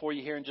unpack that for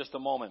you here in just a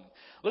moment.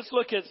 Let's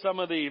look at some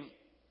of the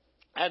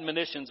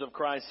admonitions of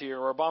Christ here,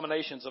 or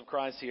abominations of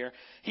Christ here.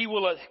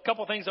 A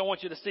couple things I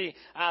want you to see.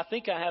 I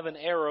think I have an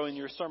arrow in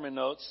your sermon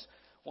notes.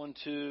 1,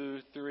 2,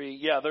 3.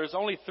 Yeah, there's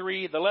only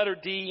 3. The letter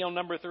D on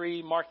number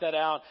 3, mark that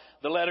out.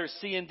 The letter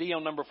C and D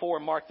on number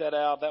 4, mark that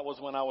out. That was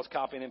when I was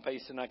copying and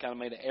pasting. I kind of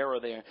made an error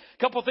there. A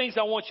couple things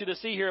I want you to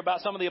see here about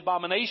some of the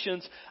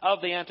abominations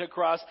of the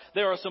Antichrist.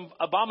 There are some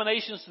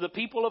abominations to the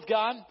people of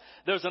God.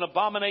 There's an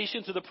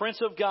abomination to the Prince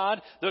of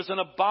God. There's an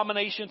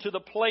abomination to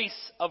the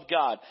place of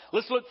God.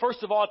 Let's look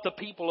first of all at the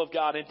people of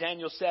God in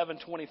Daniel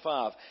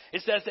 7:25.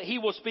 It says that he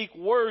will speak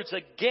words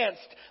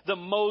against the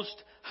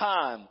Most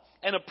High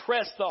and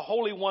oppress the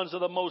holy ones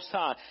of the Most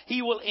High.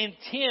 He will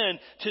intend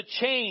to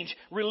change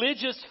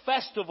religious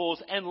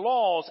festivals and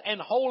laws and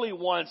holy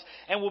ones,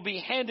 and will be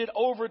handed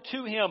over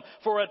to him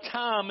for a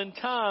time and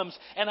times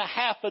and a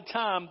half a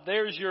time.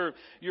 There's your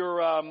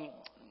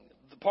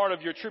part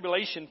of your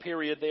tribulation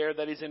period there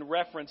that he's in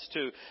reference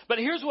to. But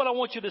here's what I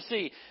want you to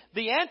see.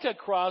 The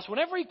Antichrist,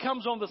 whenever he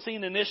comes on the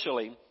scene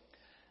initially,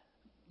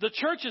 the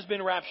church has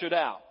been raptured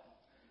out.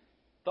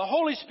 The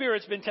Holy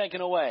Spirit's been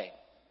taken away.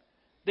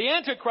 The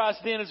Antichrist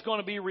then is going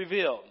to be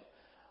revealed.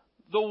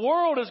 The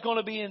world is going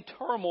to be in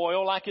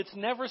turmoil like it's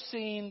never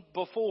seen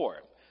before.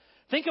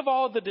 Think of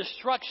all the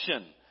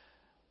destruction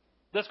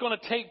that's going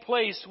to take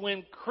place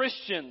when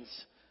Christians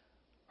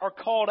are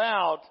called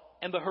out,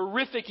 and the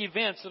horrific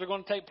events that are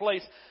going to take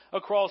place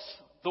across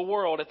the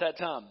world at that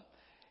time.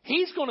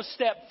 He's going to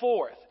step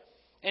forth,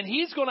 and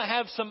he's going to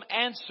have some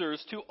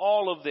answers to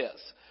all of this.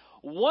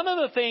 One of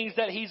the things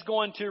that he's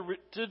going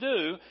to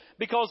do,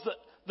 because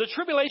the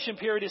tribulation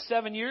period is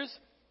 7 years,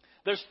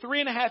 there's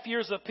 3.5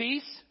 years of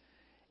peace,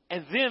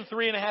 and then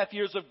 3.5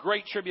 years of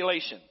great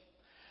tribulation.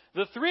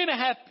 The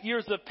 3.5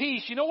 years of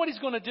peace, you know what he's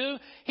going to do?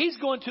 He's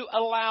going to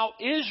allow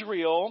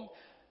Israel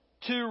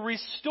to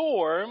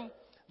restore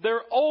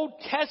their Old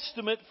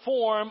Testament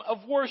form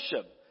of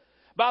worship.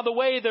 By the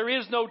way, there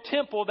is no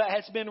temple that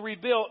has been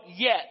rebuilt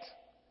yet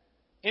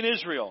in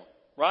Israel,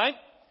 right?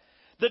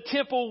 The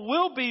temple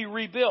will be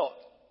rebuilt.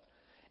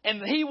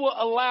 And he will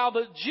allow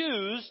the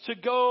Jews to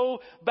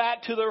go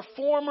back to their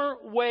former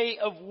way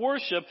of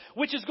worship,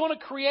 which is going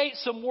to create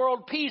some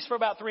world peace for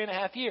about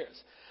 3.5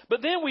 years.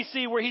 But then we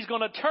see where he's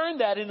going to turn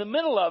that in the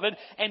middle of it,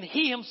 and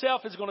he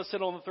himself is going to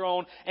sit on the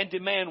throne and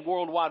demand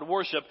worldwide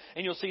worship.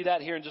 And you'll see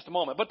that here in just a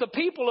moment. But the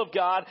people of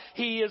God,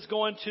 he is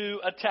going to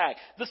attack.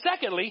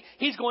 Secondly,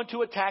 he's going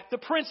to attack the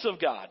prince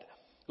of God.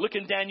 Look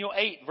in Daniel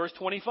 8, verse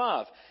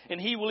 25. And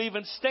he will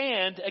even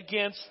stand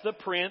against the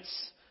prince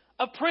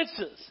of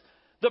princes.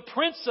 The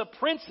prince of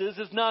princes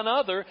is none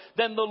other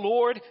than the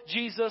Lord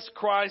Jesus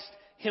Christ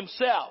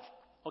himself.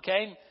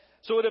 Okay?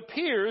 So it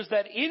appears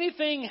that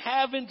anything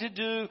having to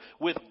do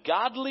with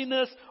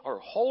godliness or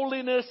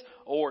holiness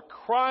or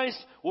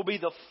Christ will be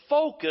the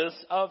focus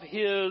of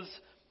his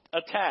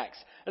attacks.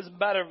 As a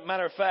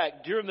matter of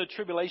fact, during the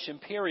tribulation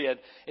period,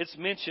 it's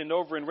mentioned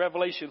over in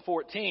Revelation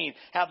 14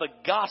 how the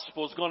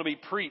gospel is going to be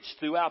preached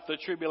throughout the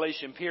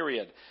tribulation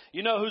period.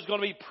 You know who's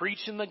going to be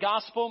preaching the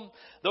gospel?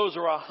 Those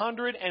are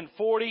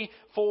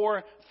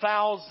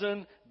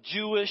 144,000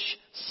 Jewish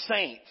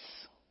saints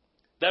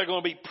that are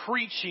going to be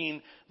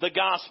preaching the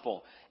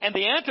gospel. And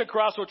the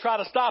Antichrist will try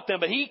to stop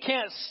them, but he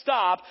can't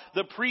stop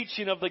the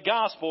preaching of the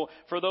gospel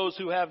for those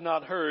who have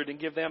not heard and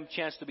give them a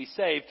chance to be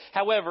saved.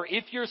 However,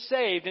 if you're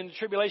saved in the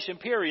tribulation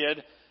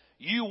period,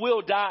 you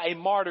will die a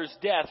martyr's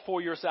death for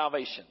your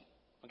salvation.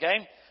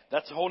 Okay?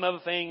 That's a whole other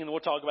thing, and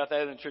we'll talk about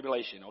that in the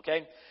tribulation.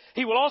 Okay?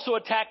 He will also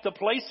attack the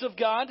place of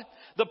God.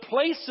 The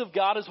place of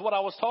God is what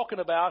I was talking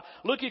about.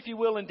 Look, if you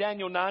will, in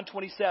Daniel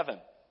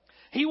 9:27.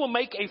 He will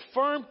make a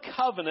firm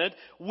covenant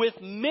with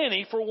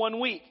many for 1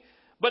 week.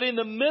 But in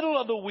the middle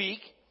of the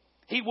week,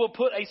 he will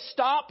put a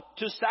stop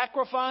to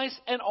sacrifice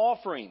and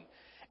offering.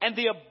 And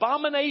the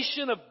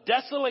abomination of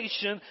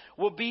desolation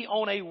will be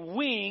on a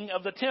wing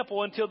of the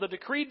temple until the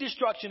decreed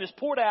destruction is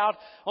poured out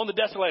on the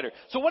desolator.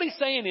 So what he's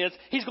saying is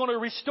he's going to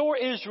restore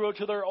Israel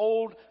to their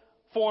old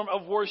form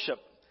of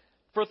worship.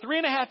 For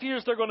 3.5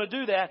 years, they're going to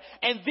do that.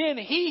 And then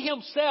he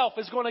himself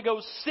is going to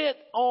go sit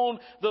on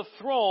the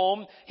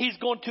throne. He's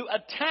going to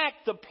attack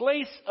the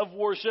place of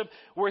worship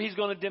where he's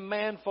going to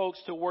demand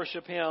folks to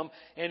worship him.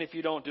 And if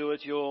you don't do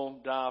it, you'll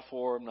die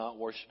for not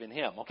worshiping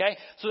him. Okay?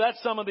 So that's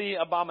some of the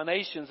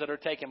abominations that are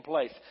taking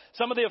place.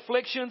 Some of the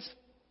afflictions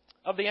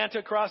of the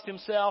Antichrist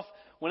himself,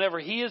 whenever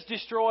he is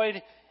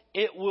destroyed,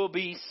 it will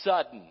be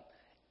sudden.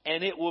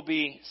 And it will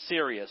be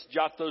serious.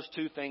 Jot those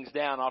two things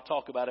down. I'll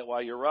talk about it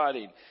while you're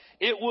writing.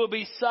 It will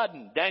be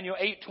sudden. Daniel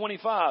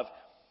 8:25.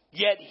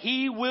 Yet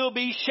he will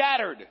be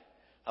shattered.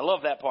 I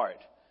love that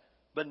part.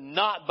 But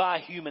not by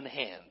human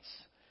hands.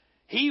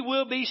 He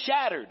will be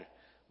shattered,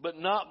 but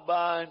not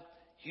by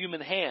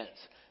human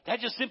hands.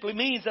 That just simply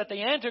means that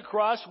the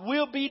Antichrist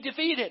will be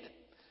defeated.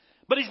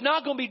 But he's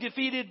not going to be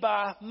defeated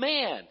by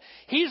man.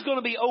 He's going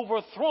to be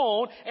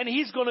overthrown and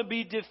he's going to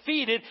be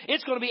defeated.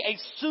 It's going to be a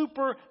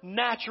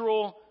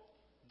supernatural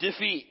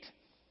defeat.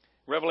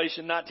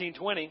 Revelation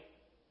 19:20.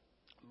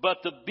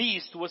 But the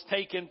beast was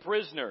taken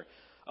prisoner,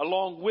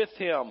 along with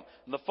him,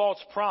 the false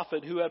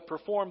prophet who had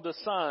performed the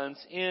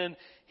signs in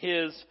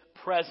his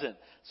presence.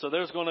 So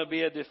there's going to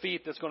be a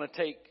defeat that's going to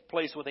take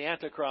place with the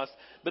Antichrist.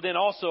 But then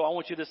also, I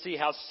want you to see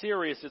how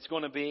serious it's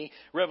going to be.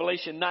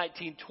 Revelation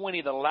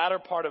 19:20, the latter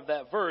part of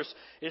that verse,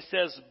 it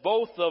says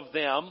both of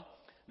them,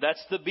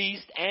 that's the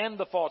beast and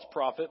the false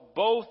prophet,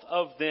 both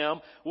of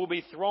them will be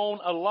thrown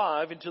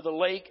alive into the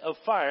lake of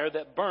fire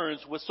that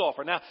burns with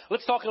sulfur. Now,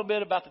 let's talk a little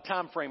bit about the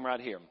time frame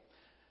right here.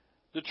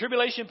 The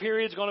tribulation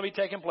period is going to be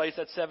taking place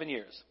at 7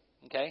 years.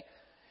 Okay?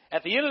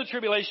 At the end of the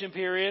tribulation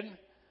period,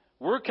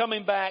 we're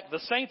coming back, the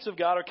saints of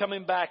God are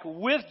coming back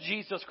with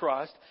Jesus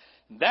Christ.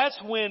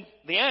 That's when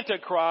the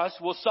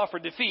Antichrist will suffer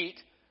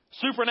defeat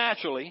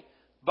supernaturally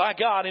by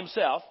God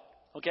himself.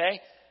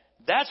 Okay?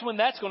 That's when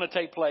that's going to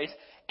take place.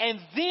 And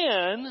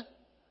then,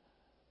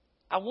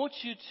 I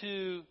want you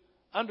to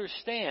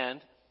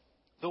understand,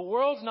 the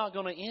world's not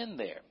going to end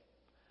there.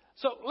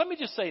 So, let me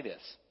just say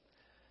this.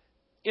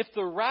 If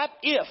the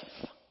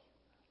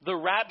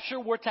rapture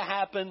were to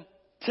happen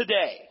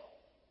today,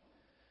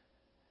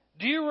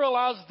 do you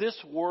realize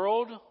this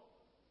world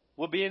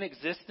will be in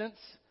existence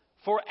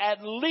for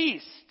at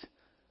least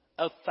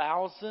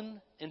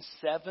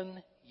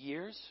 1,007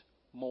 years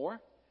more?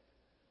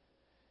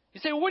 You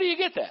say, well, where do you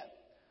get that?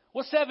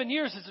 Well, 7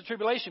 years is the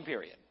tribulation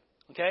period.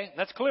 Okay?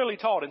 That's clearly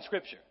taught in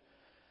Scripture.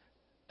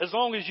 As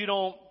long as you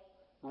don't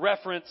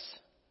reference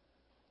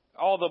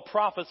all the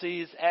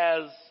prophecies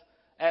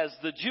as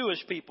the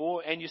Jewish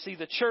people, and you see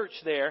the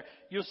church there,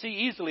 you'll see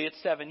easily it's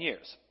 7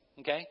 years.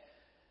 Okay?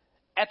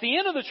 At the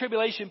end of the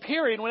tribulation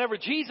period, whenever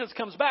Jesus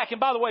comes back, and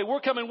by the way, we're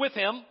coming with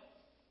him,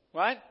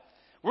 right?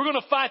 We're going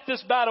to fight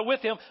this battle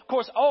with him. Of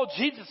course, all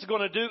Jesus is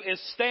going to do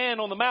is stand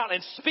on the mountain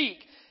and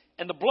speak,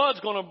 and the blood's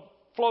going to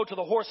flow to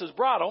the horse's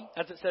bridle,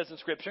 as it says in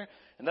Scripture,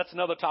 and that's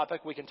another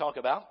topic we can talk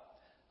about.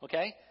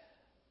 Okay?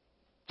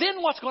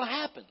 Then what's going to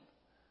happen?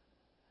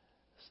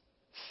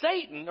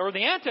 Satan, or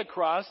the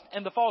Antichrist,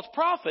 and the false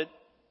prophet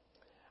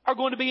are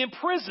going to be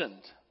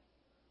imprisoned.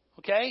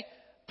 Okay?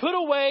 Put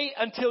away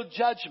until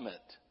judgment.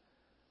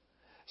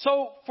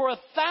 So for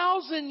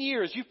 1,000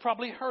 years, you've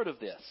probably heard of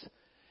this.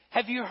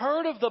 Have you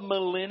heard of the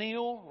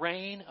millennial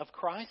reign of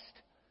Christ?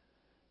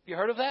 Have you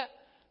heard of that?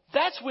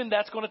 That's when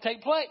that's going to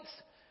take place.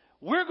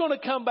 We're going to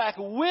come back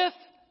with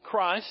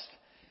Christ.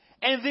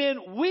 And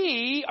then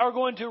we are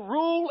going to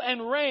rule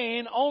and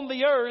reign on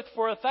the earth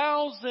for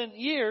 1,000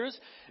 years.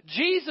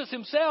 Jesus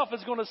himself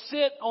is going to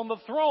sit on the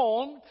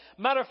throne.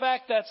 Matter of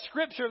fact, that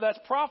scripture, that's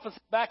prophecy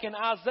back in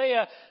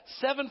Isaiah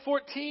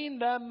 7:14.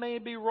 That may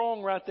be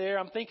wrong right there.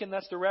 I'm thinking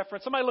that's the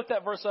reference. Somebody look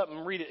that verse up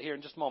and read it here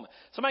in just a moment.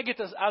 Somebody get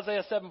to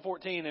Isaiah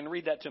 7:14 and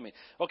read that to me.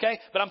 Okay?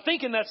 But I'm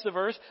thinking that's the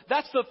verse.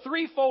 That's the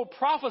threefold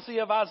prophecy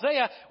of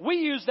Isaiah. We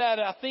use that,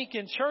 I think,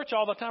 in church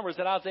all the time. Or is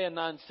it Isaiah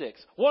 9:6?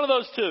 One of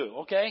those two.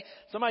 Okay?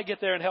 Somebody get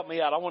there and help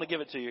me out. I want to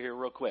give it to you here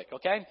real quick.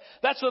 Okay?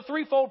 That's the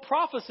threefold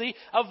prophecy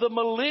of the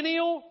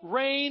millennial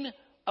reign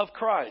of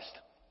Christ.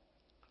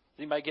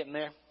 Anybody getting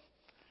there?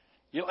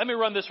 Let me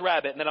run this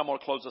rabbit and then I'm going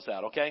to close this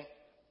out, okay?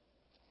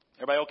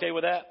 Everybody okay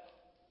with that?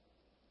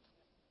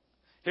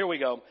 Here we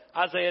go.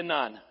 Isaiah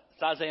 9.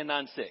 It's Isaiah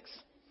 9:6.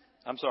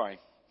 I'm sorry.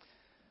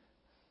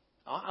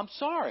 I'm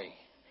sorry.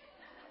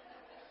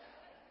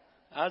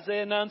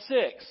 Isaiah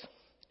 9:6.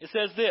 It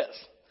says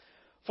this.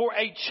 For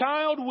a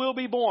child will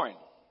be born.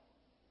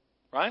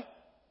 Right?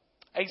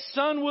 A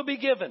son will be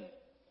given.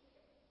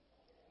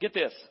 Get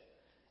this.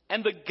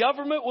 And the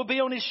government will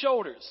be on his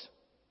shoulders.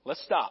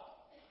 Let's stop.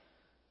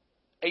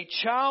 A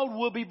child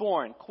will be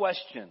born.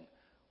 Question.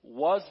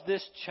 Was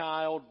this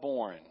child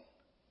born?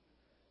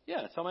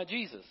 Yeah, it's talking about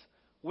Jesus.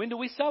 When do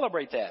we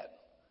celebrate that?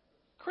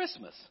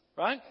 Christmas,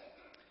 right?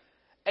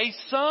 A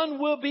son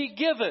will be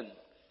given.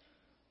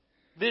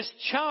 This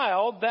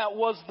child that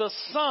was the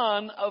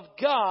Son of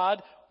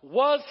God,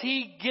 was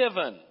he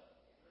given?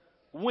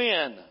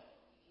 When?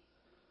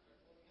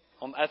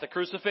 At the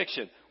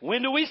crucifixion.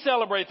 When do we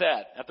celebrate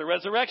that? At the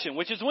resurrection,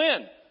 which is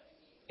when?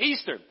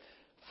 Easter.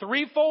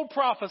 Threefold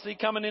prophecy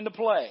coming into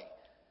play.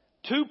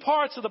 Two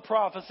parts of the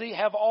prophecy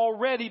have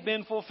already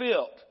been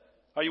fulfilled.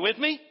 Are you with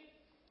me?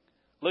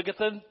 Look at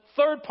the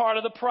third part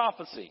of the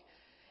prophecy.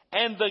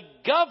 And the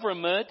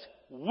government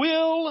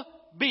will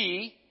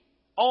be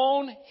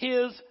on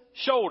his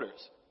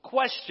shoulders.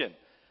 Question.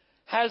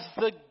 Has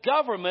the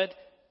government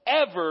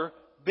ever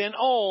been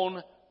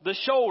on the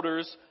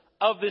shoulders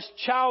of this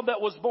child that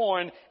was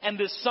born and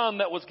this son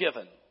that was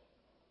given?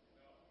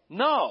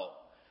 No.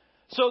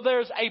 So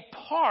there's a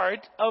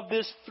part of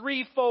this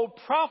threefold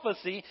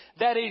prophecy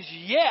that is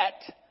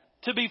yet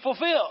to be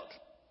fulfilled.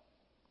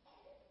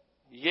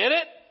 Get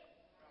it?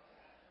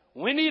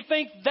 When do you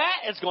think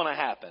that is going to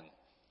happen?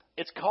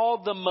 It's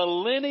called the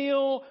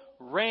millennial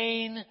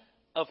reign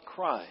of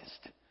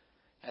Christ.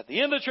 At the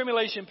end of the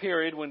tribulation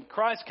period, when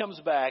Christ comes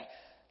back,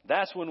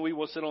 that's when we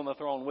will sit on the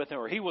throne with him,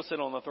 or he will sit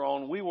on the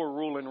throne. We will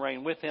rule and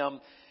reign with him.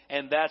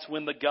 And that's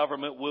when the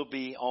government will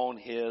be on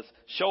his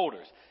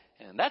shoulders.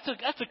 And that's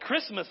a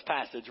Christmas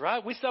passage,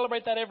 right? We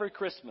celebrate that every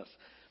Christmas.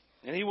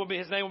 And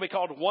his name will be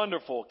called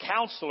Wonderful,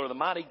 Counselor, the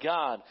Mighty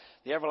God,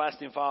 the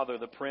Everlasting Father,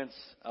 the Prince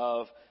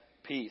of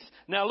Peace.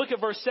 Now look at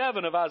verse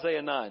 7 of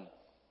Isaiah 9.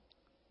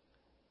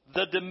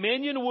 The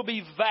dominion will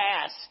be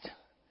vast.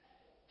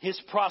 His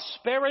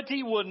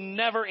prosperity will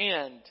never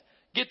end.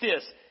 Get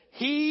this.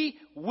 He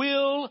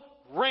will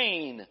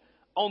reign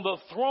on the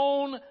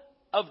throne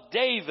of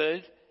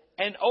David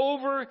and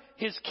over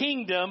his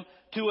kingdom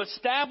to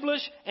establish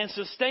and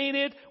sustain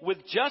it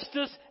with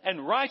justice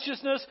and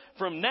righteousness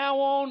from now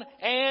on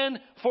and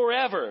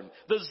forever.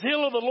 The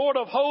zeal of the Lord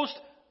of hosts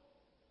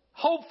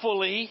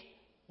hopefully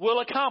will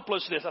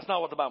accomplish this. That's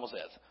not what the Bible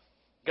says.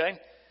 Okay?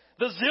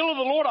 The zeal of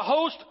the Lord of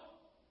hosts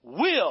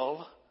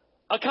will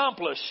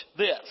accomplish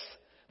this.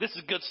 This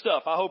is good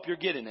stuff. I hope you're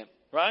getting it.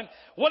 Right?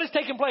 What is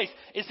taking place?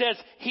 It says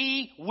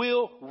he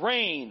will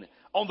reign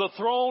on the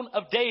throne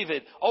of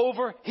David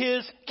over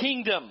his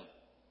kingdom.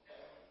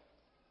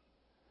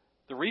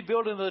 The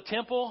rebuilding of the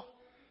temple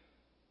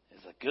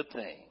is a good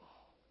thing.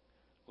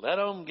 Let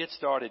them get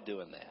started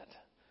doing that.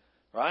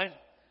 Right?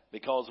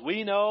 Because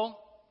we know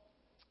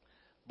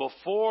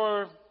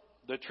before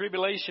the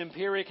tribulation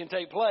period can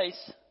take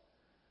place,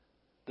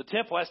 the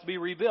temple has to be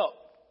rebuilt.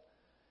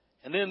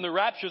 And then the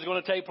rapture is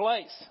going to take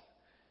place.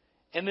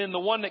 And then the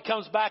one that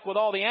comes back with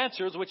all the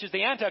answers, which is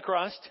the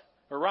Antichrist,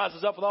 or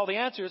rises up with all the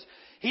answers,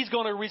 he's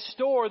going to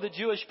restore the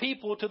Jewish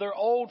people to their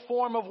old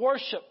form of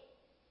worship.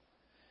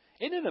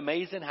 Isn't it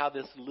amazing how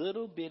this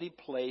little bitty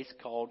place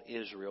called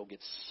Israel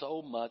gets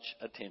so much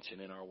attention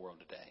in our world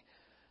today?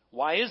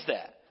 Why is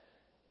that?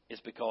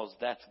 It's because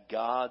that's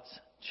God's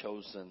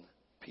chosen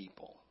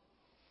people.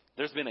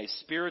 There's been a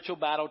spiritual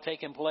battle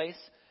taking place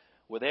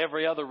with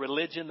every other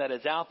religion that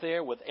is out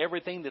there, with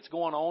everything that's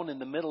going on in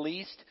the Middle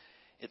East.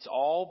 It's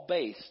all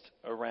based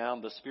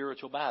around the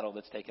spiritual battle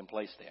that's taking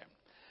place there.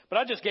 But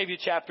I just gave you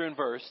chapter and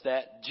verse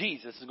that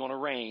Jesus is going to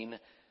reign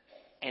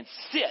and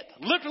sit,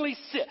 literally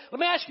sit. Let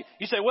me ask you.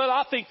 You say, well,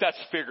 I think that's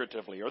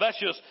figuratively, or that's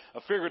just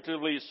a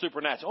figuratively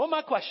supernatural. Well,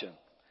 my question,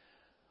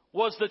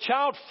 was the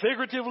child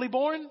figuratively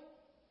born?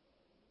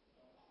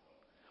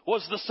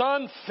 Was the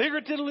son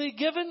figuratively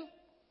given?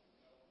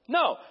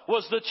 No.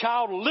 Was the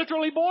child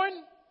literally born?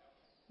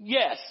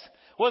 Yes.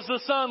 Was the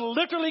son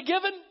literally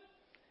given?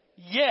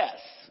 Yes.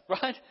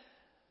 Right?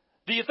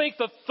 Do you think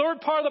the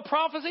third part of the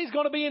prophecy is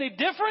going to be any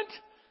different?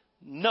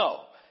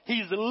 No.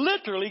 He's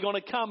literally going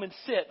to come and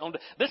sit on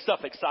this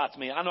stuff excites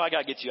me. I know I got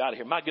to get you out of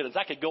here. My goodness,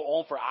 I could go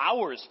on for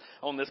hours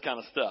on this kind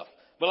of stuff.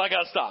 But I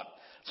got to stop.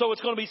 So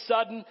it's going to be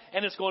sudden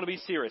and it's going to be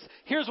serious.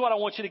 Here's what I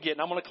want you to get,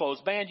 and I'm going to close.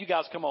 Band, you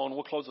guys come on.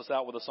 We'll close this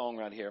out with a song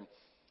right here.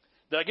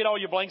 Did I get all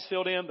your blanks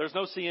filled in? There's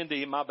no C and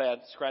D. My bad.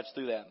 Scratch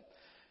through that.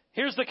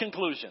 Here's the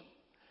conclusion.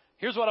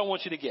 Here's what I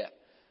want you to get.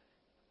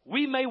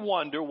 We may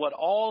wonder what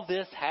all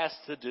this has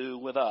to do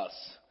with us.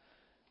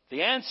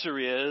 The answer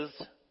is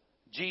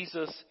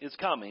Jesus is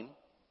coming,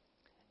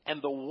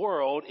 and the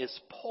world is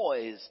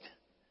poised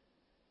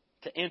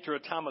to enter a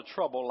time of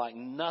trouble like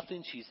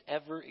nothing she's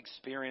ever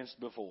experienced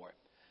before.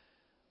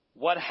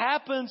 What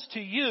happens to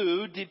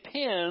you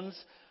depends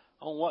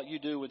on what you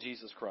do with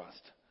Jesus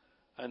Christ.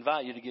 I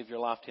invite you to give your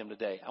life to Him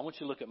today. I want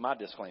you to look at my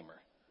disclaimer.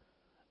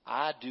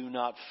 I do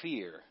not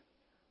fear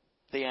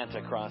the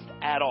Antichrist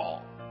at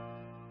all.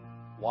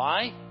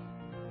 Why?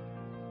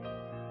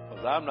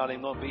 Because I'm not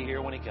even going to be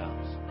here when he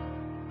comes.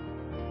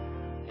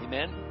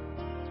 Amen?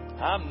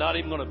 I'm not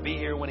even going to be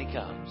here when he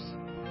comes.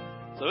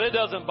 So it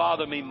doesn't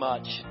bother me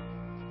much,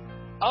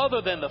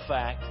 other than the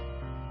fact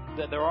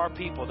that there are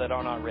people that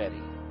are not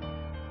ready.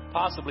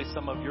 Possibly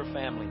some of your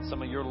family,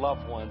 some of your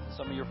loved ones,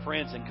 some of your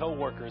friends and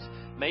coworkers,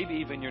 maybe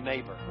even your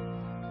neighbor.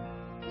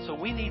 So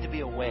we need to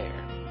be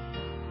aware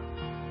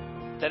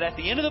that at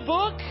the end of the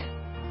book,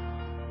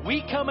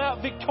 we come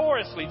out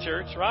victoriously,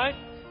 church, right?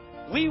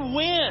 We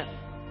win.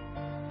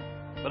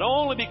 But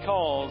only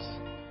because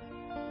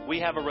we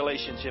have a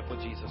relationship with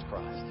Jesus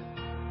Christ.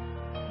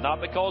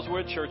 Not because we're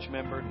a church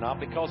member, not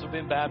because we've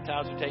been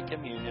baptized or take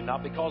communion,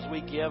 not because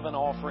we give an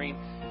offering,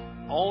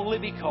 only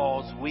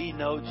because we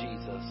know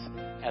Jesus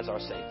as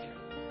our Savior.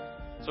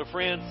 So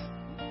friends,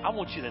 I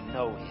want you to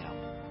know Him.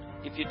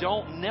 If you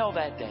don't nail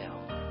that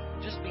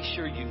down, just be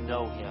sure you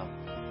know Him,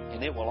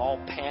 and it will all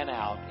pan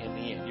out in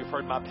the end. You've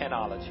heard my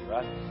panology,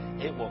 right?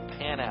 It will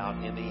pan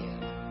out in the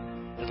end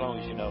as long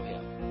as you know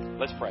Him.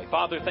 Let's pray.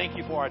 Father, thank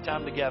you for our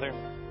time together.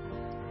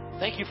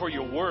 Thank you for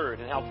your word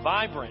and how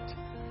vibrant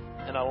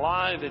and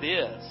alive it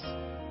is.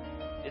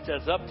 It's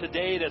as up to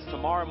date as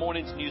tomorrow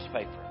morning's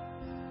newspaper.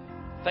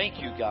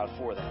 Thank you, God,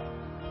 for that.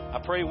 I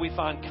pray we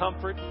find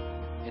comfort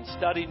in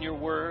studying your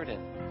word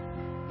and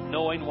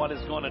knowing what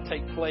is going to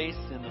take place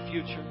in the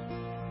future.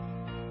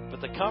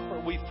 But the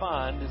comfort we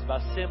find is by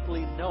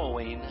simply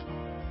knowing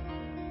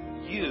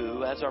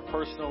you as our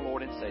personal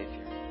Lord and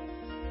Savior.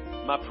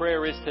 My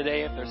prayer is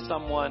today, if there's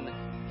someone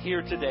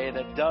here today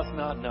that does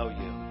not know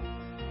you,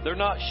 they're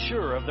not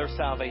sure of their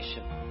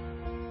salvation,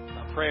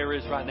 my prayer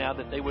is right now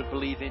that they would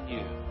believe in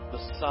you, the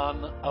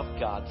Son of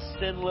God,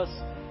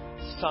 sinless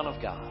Son of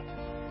God,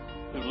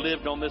 who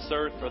lived on this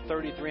earth for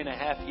 33 and a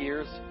half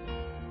years,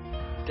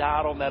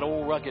 died on that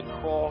old rugged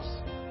cross.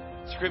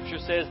 Scripture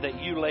says that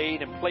you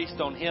laid and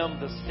placed on Him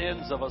the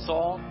sins of us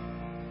all,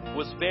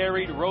 was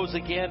buried, rose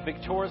again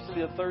victoriously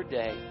the third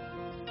day,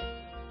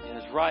 and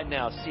is right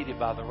now seated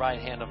by the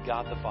right hand of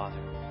God the Father.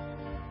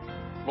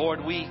 Lord,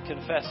 we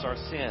confess our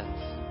sins.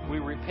 We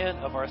repent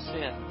of our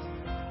sins.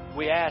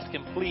 We ask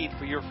and plead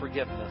for your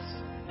forgiveness.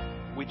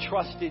 We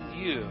trust in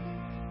you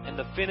and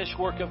the finished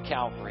work of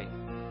Calvary,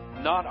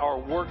 not our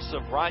works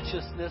of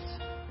righteousness,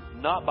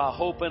 not by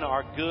hoping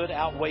our good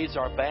outweighs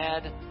our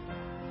bad,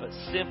 but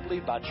simply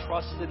by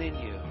trusting in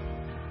you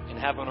and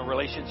having a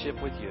relationship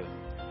with you.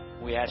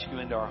 We ask you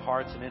into our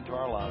hearts and into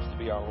our lives to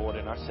be our Lord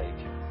and our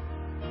Savior.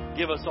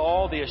 Give us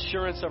all the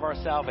assurance of our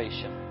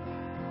salvation.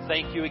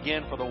 Thank you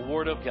again for the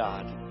Word of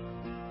God.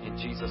 In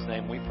Jesus'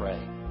 name we pray.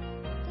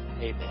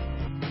 Amen.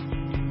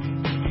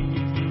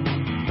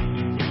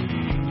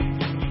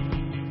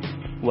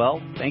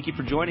 Well, thank you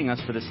for joining us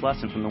for this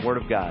lesson from the Word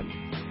of God.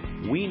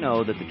 We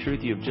know that the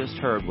truth you have just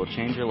heard will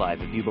change your life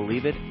if you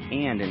believe it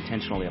and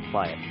intentionally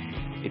apply it.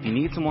 If you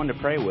need someone to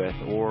pray with,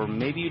 or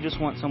maybe you just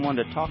want someone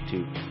to talk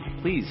to,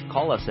 please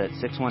call us at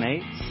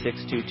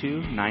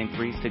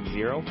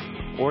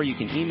 618-622-9360, or you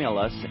can email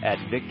us at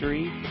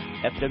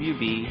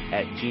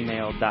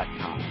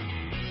victoryfwb@gmail.com.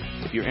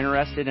 If you're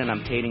interested in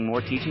obtaining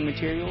more teaching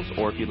materials,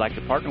 or if you'd like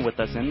to partner with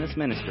us in this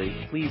ministry,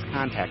 please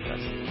contact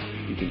us.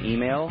 You can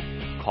email,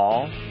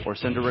 call, or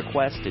send a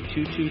request to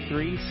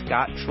 223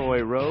 Scott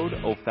Troy Road,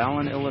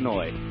 O'Fallon,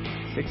 Illinois,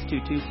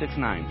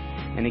 62269.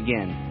 And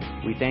again,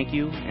 we thank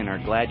you and are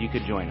glad you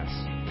could join us.